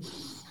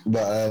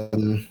 But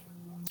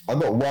I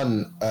got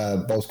one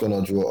both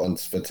gonna draw on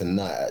for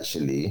tonight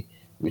actually,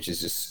 which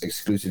is just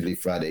exclusively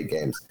Friday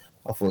games.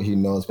 I thought he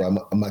knows, but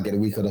I might get a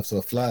weekend off to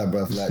a flyer,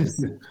 bro. Like,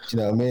 you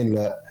know what I mean?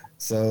 Like,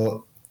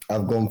 so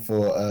I've gone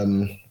for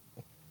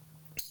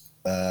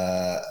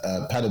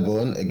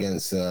Paderborn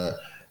against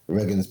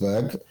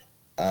Regensburg.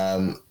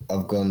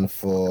 I've gone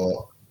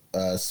for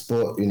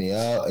Sport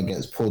União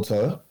against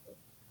Porto.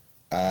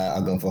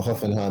 I've gone for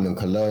Hoffenheim and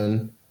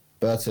Cologne,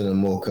 Burton and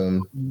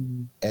Morecambe,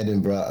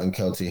 Edinburgh and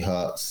Kelty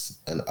Hearts,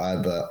 and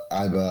Iber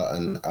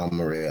and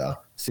Almeria.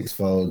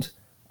 Sixfold.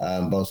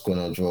 Both going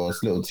on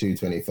draws, little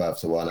 225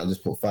 to 1. I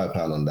just put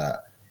 £5 on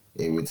that.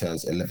 It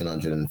returns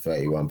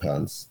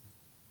 £1,131.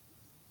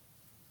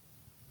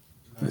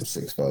 Nice.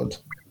 Sixfold.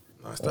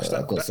 Nice.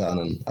 I've got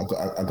something on.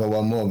 I got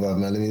one more, bro,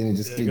 man. Let me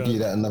just give you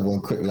that another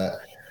one quick. Like,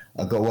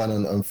 I got one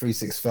on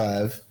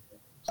 365.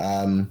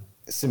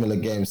 Similar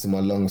games to my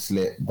long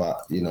slit,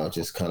 but you know,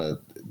 just kind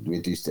of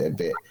reduced it a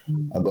bit.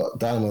 I've got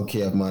Dynamo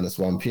Kiev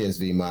 -1,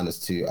 PSV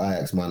 -2,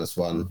 Ajax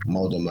 -1,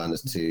 Molde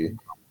 -2.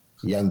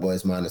 Young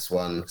Boys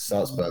 -1,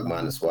 Salzburg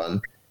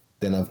 -1.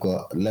 Then I've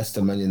got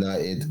Leicester Man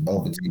United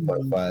over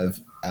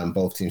 2.5 and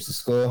both teams to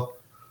score.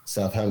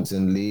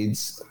 Southampton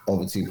Leeds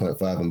over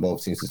 2.5 and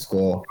both teams to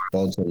score.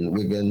 Bolton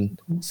Wigan,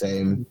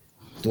 same.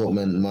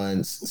 Dortmund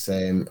Mainz,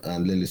 same.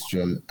 And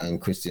Lillestrøm and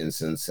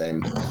Kristiansund,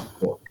 same.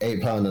 Got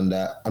 £8 on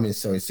that.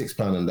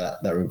 £6 on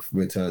that. That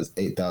returns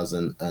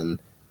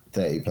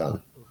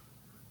 £8,030.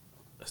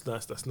 That's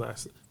nice.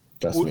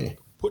 That's me.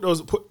 Put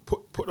those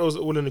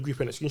all in the group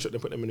and screenshot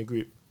them, put them in the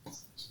group.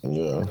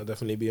 Yeah. I'll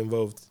definitely be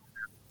involved.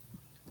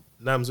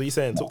 Nams, what are you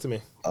saying? Talk to me.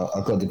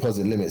 I've got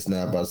deposit limits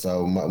now, bro,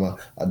 so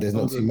there's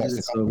not too much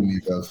to come from me,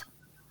 bro.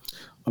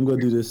 I'm going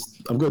to do this.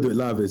 I'm going to do it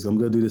live. I'm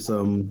going to do this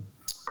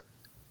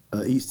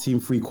each team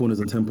 3 corners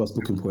and 10 plus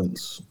booking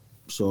points.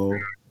 So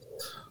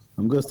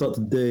I'm going to start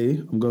today.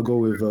 I'm going to go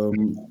with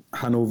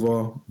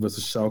Hanover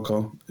versus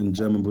Schalke in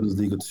German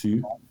Bundesliga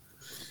 2.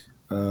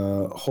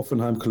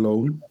 Hoffenheim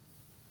Cologne.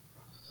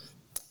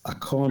 I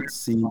can't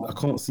see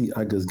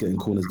Aggers getting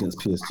corners against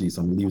PSG,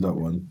 so I'm gonna leave that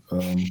one.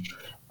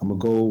 I'm gonna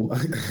go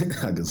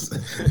Aggers.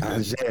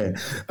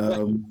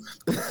 I'm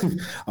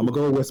gonna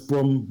go West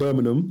Brom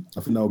Birmingham. I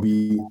think that'll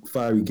be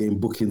fiery game,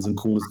 bookings and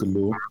corners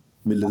galore.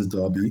 Midlands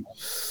derby.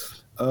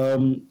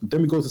 Then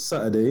we go to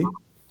Saturday.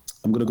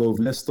 I'm gonna go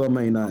with Leicester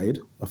Man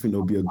United. I think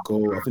there'll be a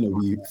goal. I think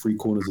there'll be 3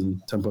 corners and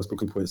 10 plus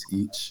booking points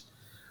each.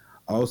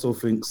 I also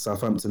think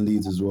Southampton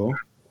Leeds as well.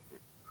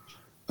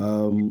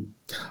 I'm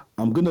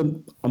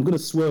gonna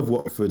swerve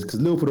Watford because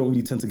Liverpool don't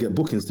really tend to get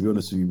bookings, to be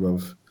honest with you,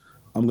 bruv.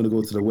 I'm gonna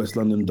go to the West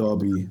London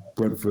derby,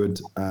 Brentford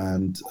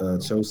and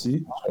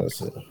Chelsea.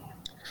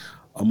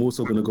 I'm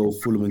also gonna go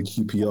Fulham and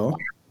QPR.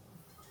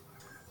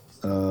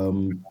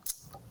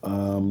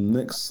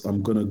 Next,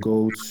 I'm gonna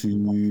go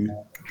to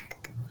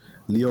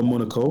Lyon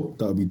Monaco.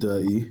 That'll be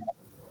dirty.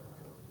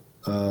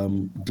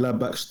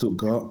 Gladbach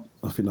Stuttgart.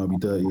 I think that'll be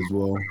dirty as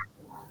well.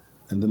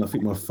 And then I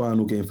think my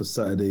final game for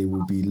Saturday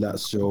will be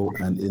Lazio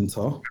and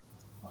Inter.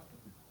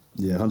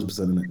 Yeah,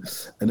 100% in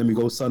it. And then we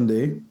go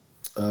Sunday.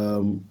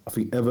 I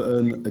think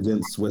Everton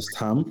against West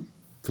Ham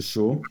for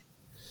sure.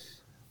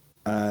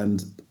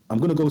 And I'm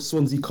gonna go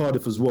Swansea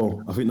Cardiff as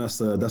well. I think that's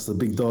the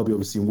big derby,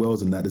 obviously in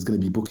Wales, and that there's gonna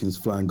be bookings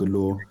flying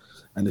galore,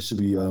 and there should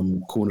be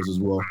corners as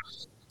well.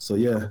 So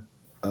yeah,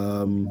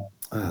 that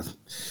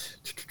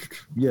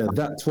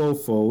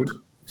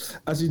 12-fold.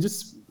 Actually,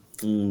 just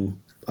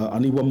I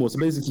need one more. So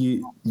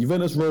basically,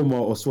 Juventus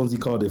Roma or Swansea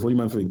Cardiff. What do you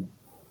man think?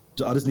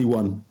 I just need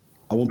one.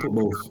 I won't put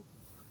both.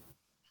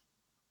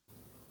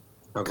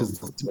 Because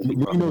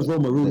Mourinho's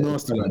Roma real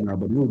nasty right now,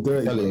 but real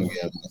dirty.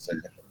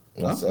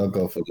 I'll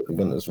go for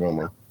Juventus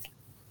Roma.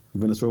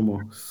 Juventus Roma.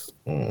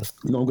 You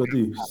know what I'm gonna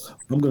do?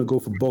 I'm gonna go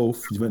for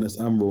both Juventus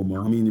and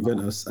Roma. I mean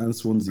Juventus and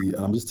Swansea.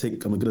 I'm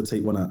gonna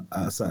take one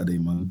at Saturday,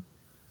 man.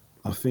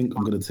 I think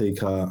I'm gonna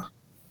take out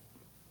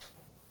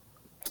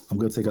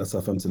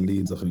Southampton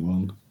Leeds. I think,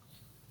 man.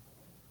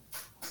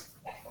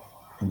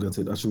 I'm gonna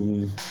take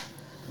actually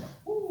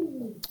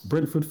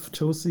Brentford for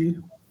Chelsea.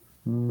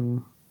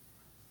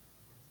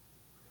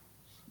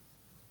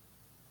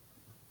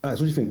 Alex, what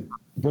do you think?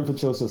 Brentford,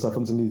 Chelsea, or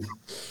Southampton Leeds?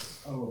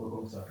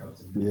 Oh,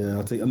 Southampton. Yeah,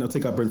 I'll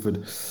take out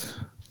Brentford.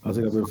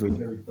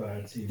 Very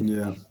bad team.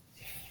 Yeah.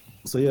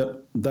 So yeah,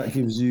 that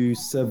gives you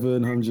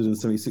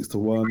 776 to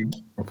 1.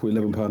 I'll put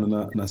 £11 on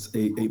that, and that's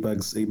eight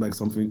bags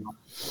something.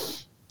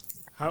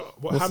 How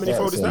many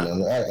fold is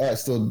that? I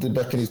still did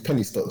back in his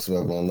penny stocks,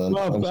 man.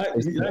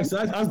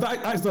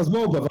 Axe does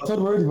well, bro. I told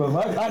him already, bro.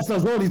 Axe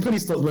does well these penny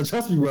stocks, bro.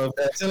 Trust me, bro. I'm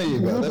telling you,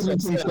 bro. That's what I'm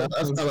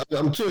saying.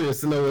 I'm curious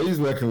to know what he's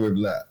working with,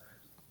 like.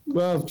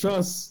 Bro,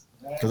 trust.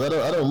 Because I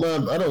don't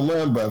mind,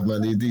 bruv,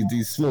 man.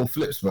 These small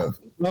flips, bruv.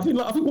 I think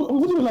what did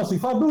we do last week?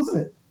 5 bills,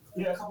 isn't it?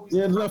 Yeah,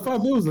 like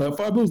 5 bills. Like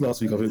 5 bills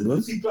last week, I think, bro.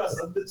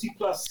 The T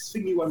plus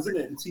thingy ones,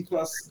 isn't it? The T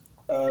plus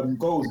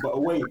goals, but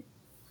away.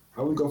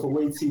 I wouldn't go for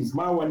away teams.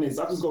 My one is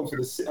I've just gone for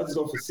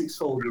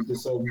 6-fold with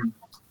this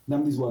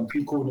Namdi's one,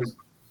 3 corners.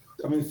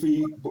 I mean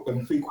 3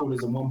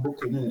 corners and 1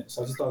 booking, innit?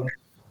 So I've just done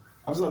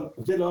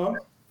Villa,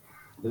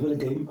 the Villa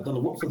game. I've done the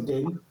Watford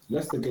game,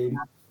 Leicester game,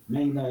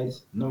 Man United,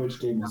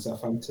 Norwich game, and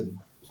Southampton.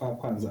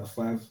 £5 at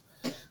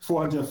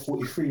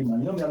 443, man.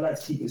 You know me, I like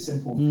to keep it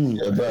simple.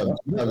 Yeah, bro.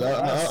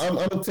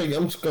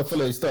 I'm just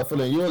gonna start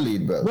following your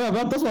lead, bro. Well,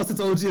 that's what I said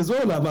to OG as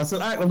well, like, man. I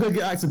said, I'm gonna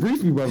get Axe to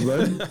brief me, bro.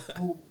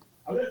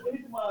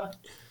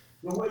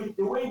 The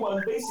way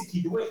one,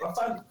 basically, I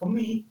find for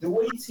me, the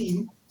way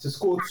team to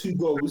score 2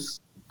 goals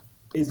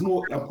is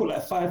more. I put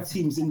like 5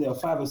 teams in there,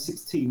 5 or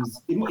 6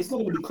 teams. It's not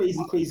going to be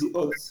crazy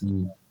odds,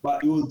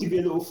 but it will give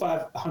you a little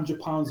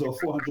 £500 or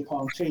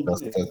 £400 change.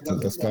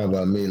 That's fine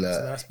by me,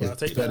 like.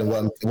 It's better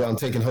than what I'm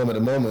taking home at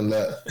the moment,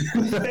 like.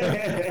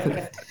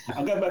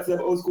 I'm going back to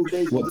the old school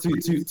days. What,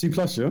 2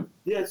 plus, yeah?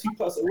 Yeah, 2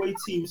 plus away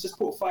teams. Just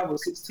put 5 or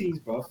 6 teams,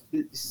 bro.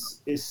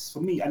 It's for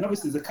me. And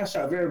obviously, there's a cash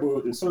out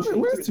variable. Where's 2?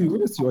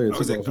 Oh, yeah,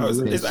 is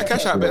that a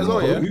cash out bet as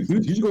well, yeah?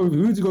 Who did you go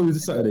with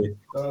this Saturday?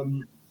 I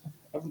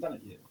haven't done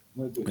it yet.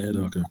 Yeah,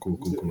 no, okay, cool.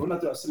 When I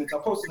do, I'll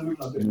post in the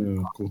room.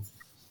 Yeah, cool.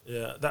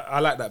 Yeah, I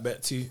like that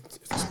bet too.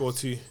 To score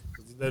 2,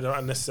 they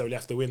don't necessarily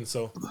have to win,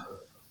 so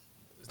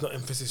there's not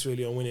emphasis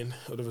really on winning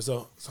or the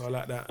result. So I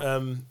like that.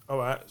 All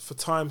right, for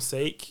time's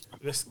sake,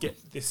 let's get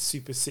this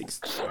Super 6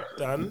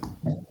 done.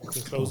 We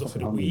can close off for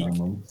the week.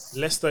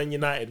 Leicester and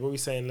United. What are we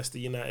saying? Leicester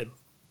United.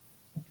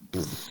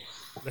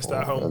 Leicester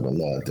at home. I'm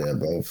not there,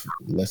 bro.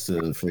 Leicester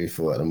in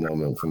 3-4 at the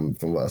moment, from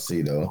what I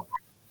see though.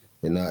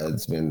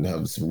 United's been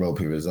having some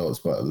ropey results,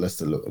 but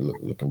Leicester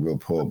looking real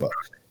poor. But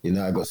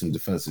United got some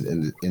defensive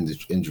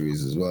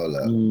injuries as well.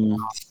 Like,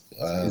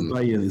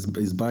 it's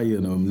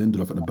Bayern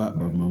Lindelof at the back,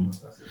 bro, man.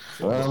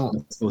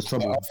 It was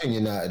trouble. I think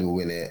United will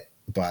win it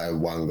by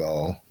 1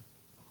 goal.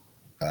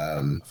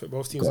 I think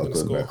both teams are going to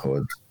score.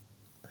 Record.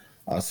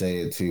 I'll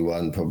say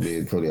 2-1,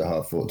 probably a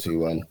half-fought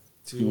 2-1.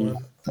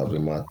 2-1. That'll be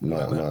my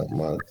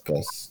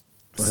guess.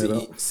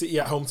 City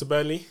at home to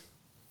Burnley.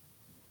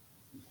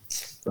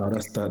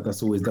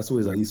 That's always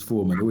at least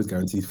 4, man. They always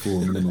guarantee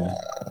 4 minimum.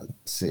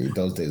 City,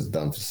 those days are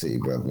done for City,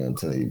 bro. Man, I'm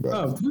telling you,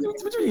 bro. What do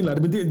you mean,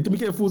 like they've been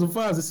getting 4s and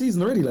 5s this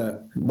season already, like.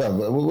 Bro,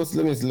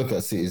 let me look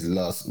at City's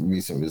last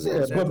recent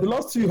results. Yeah, but the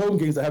last 2 home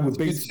games they had with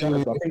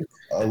basically a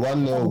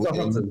 1-0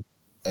 win,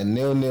 a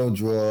 0-0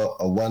 draw,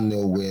 a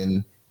 1-0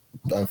 win.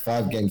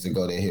 5 games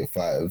ago they hit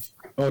 5.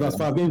 Oh, that's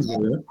 5 games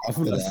ago, yeah? I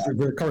thought that's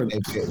very current.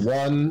 They hit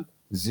 1,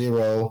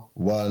 0,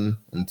 1,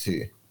 and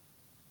 2.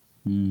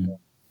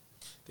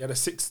 They had a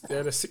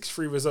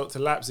 6-3 result to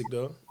Leipzig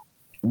though.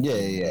 Yeah,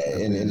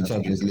 in the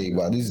Champions League,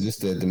 but this is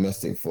just their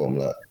domestic form,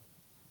 like.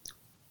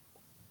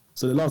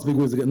 So the last big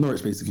wins against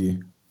Norwich,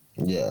 basically.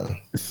 Yeah.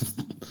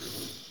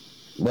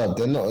 Well,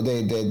 they're not. They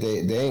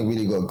ain't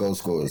really got goal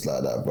scorers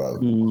like that, bro.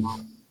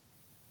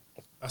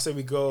 I say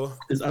we go.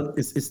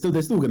 It's still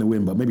they're still gonna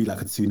win, but maybe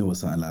like a 2-0 or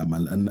something like that,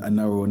 man. A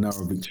narrow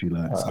victory,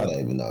 like. I don't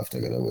even know if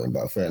they're gonna win,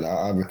 but fair enough.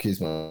 I recuse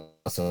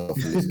myself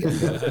from this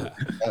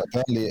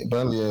game.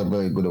 Burnley are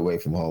very good away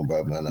from home,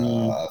 bro, man. I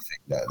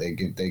think that they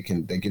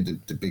give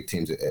the big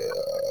teams a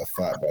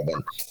fight, bro.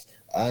 Man.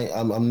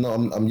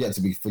 I'm yet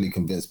to be fully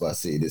convinced by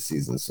City this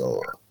season,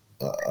 so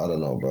I don't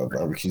know, bro.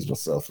 I recuse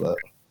myself. Like.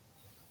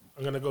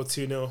 I'm gonna go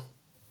 2-0.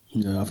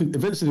 Yeah, I think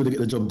eventually they'll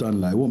get the job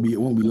done. Like it won't be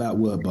light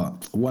work,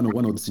 but one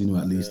or 2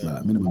 at least,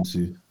 like minimum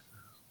 2.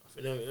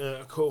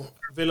 Cool.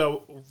 Villa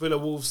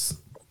Wolves.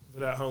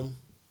 Villa at home.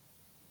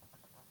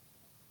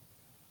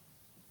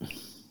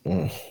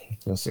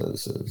 It's a bit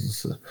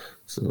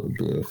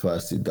of a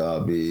feisty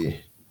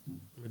derby.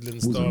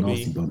 Midlands Wolves are derby.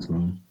 nasty bunch,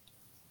 man.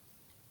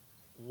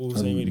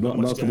 Wolves ain't really got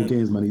much Last couple going.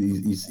 games, man,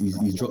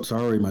 he's dropped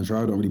Traore, man.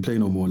 Traore don't really play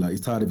no more. Like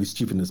he's tired of his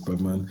stupidness, bruv,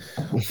 man.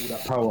 All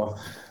that power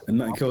and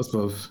nothing else,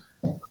 bruv.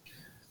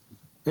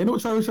 You know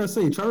what Traore's trying to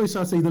say? Traore's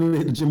trying to say he's never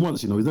hit the gym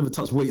once, you know. He's never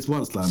touched weights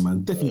once, like,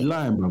 man. Definitely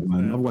lying, bruv,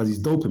 man. Yeah. Otherwise, he's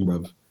doping,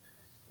 bruv.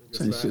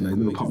 Saying shit, like, he's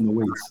never pumped no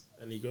weights.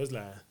 And he goes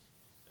like,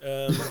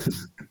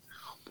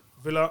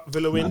 Villa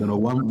win. I don't know,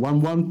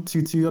 1-1,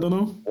 2-2, I don't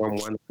know.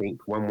 1-1, I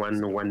think.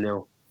 1-1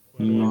 or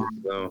 1-0.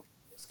 So,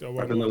 Let's go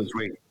I don't know 1-1. his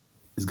rate.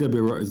 It's gonna be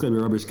a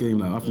rubbish game,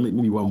 like. I think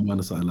maybe 1-1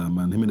 or something, like,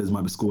 man. Jimenez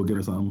might be score again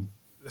or something.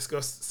 Let's go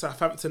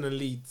Southampton and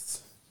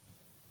Leeds.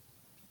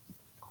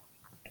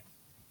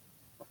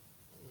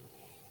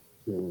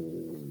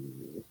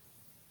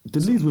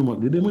 Did Leeds win?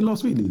 Did they win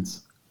last week,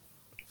 Leeds?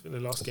 I think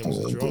the last game was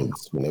a draw.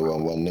 When they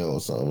won 1-0 or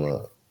something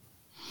like.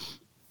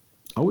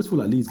 I always feel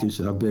like Leeds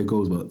should have bare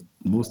goals, but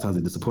most times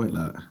they disappoint,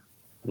 like.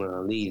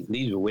 Well, Leeds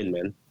will win,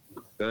 man.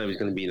 I don't know if it's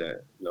going to be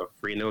like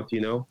 3-0,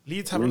 2-0.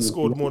 Leeds haven't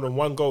scored more than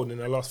 1 goal in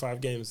their last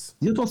 5 games.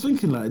 Yeah, that's what I was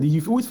thinking, like,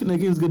 you always think their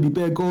game's gonna be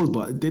bare goals,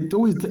 but they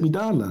always let me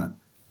down, like.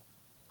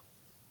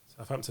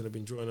 Southampton have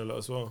been drawing a lot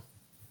as well.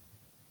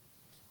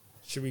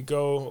 Should we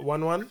go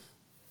 1-1?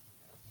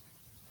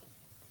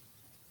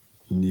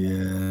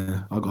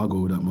 Yeah, I'll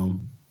go with that,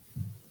 man.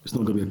 It's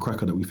not gonna be a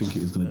cracker that we think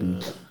it is gonna be.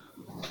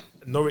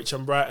 Norwich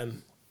and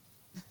Brighton.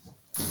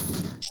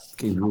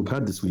 Game's real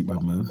bad this week,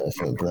 man. I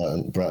think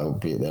Brighton will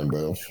beat them,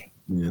 bro.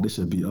 Yeah, they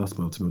should beat us,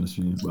 bro, to be honest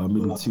with you. But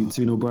maybe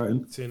 2-0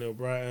 Brighton. 2-0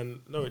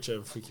 Brighton. Norwich are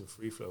freaking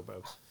free flow,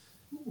 bro.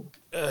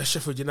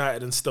 Sheffield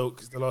United and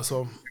Stoke is the last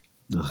one.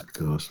 Oh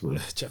gosh, bro.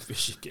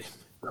 Championship game.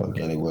 Can't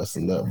get any worse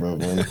than that, bro,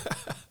 man.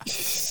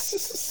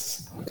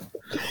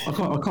 I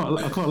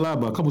can't lie,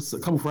 bro. A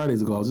couple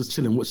Fridays ago, I was just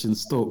chilling watching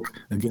Stoke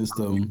against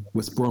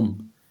West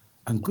Brom.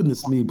 And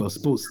goodness me, bro,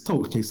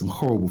 Stoke played some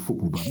horrible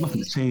football, bro.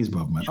 Nothing's changed,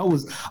 bro, man. I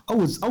was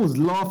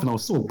laughing. I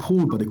was so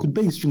appalled, but they could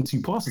barely string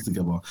 2 passes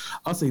together.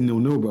 I'll say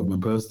 0-0, bro, man,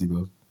 personally,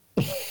 bro.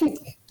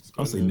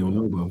 I'll say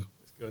 0-0, bro.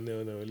 Let's go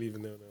 0-0. We're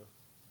leaving 0-0.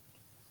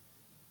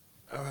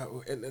 All right,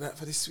 we'll end that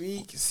for this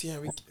week.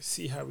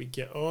 See how we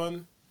get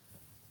on.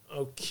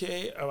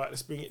 Okay, all right.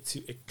 Let's bring it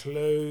to a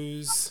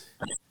close.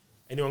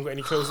 Anyone got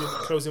any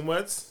closing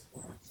words?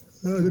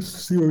 Let's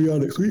see where we are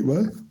next week,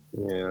 man.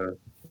 Yeah.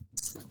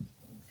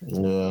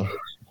 Yeah.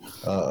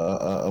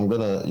 I'm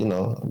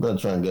gonna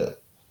try and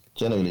get.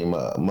 Generally,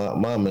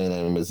 my main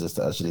aim is just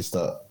to actually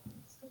start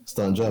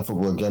enjoying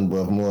football again,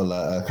 bro. More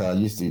like I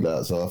used to do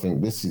that. So I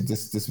think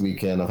this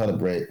weekend I've had a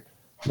break.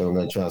 Then I'm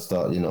gonna try and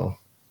start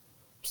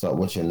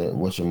watching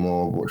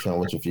more, try and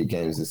watch a few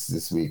games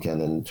this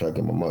weekend and try to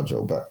get my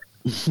mojo back.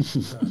 I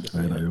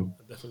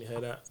definitely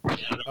heard that.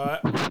 All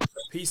right.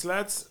 Peace,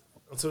 lads.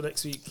 Until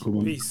next week.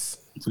 Cool, Peace.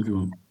 Take it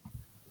on.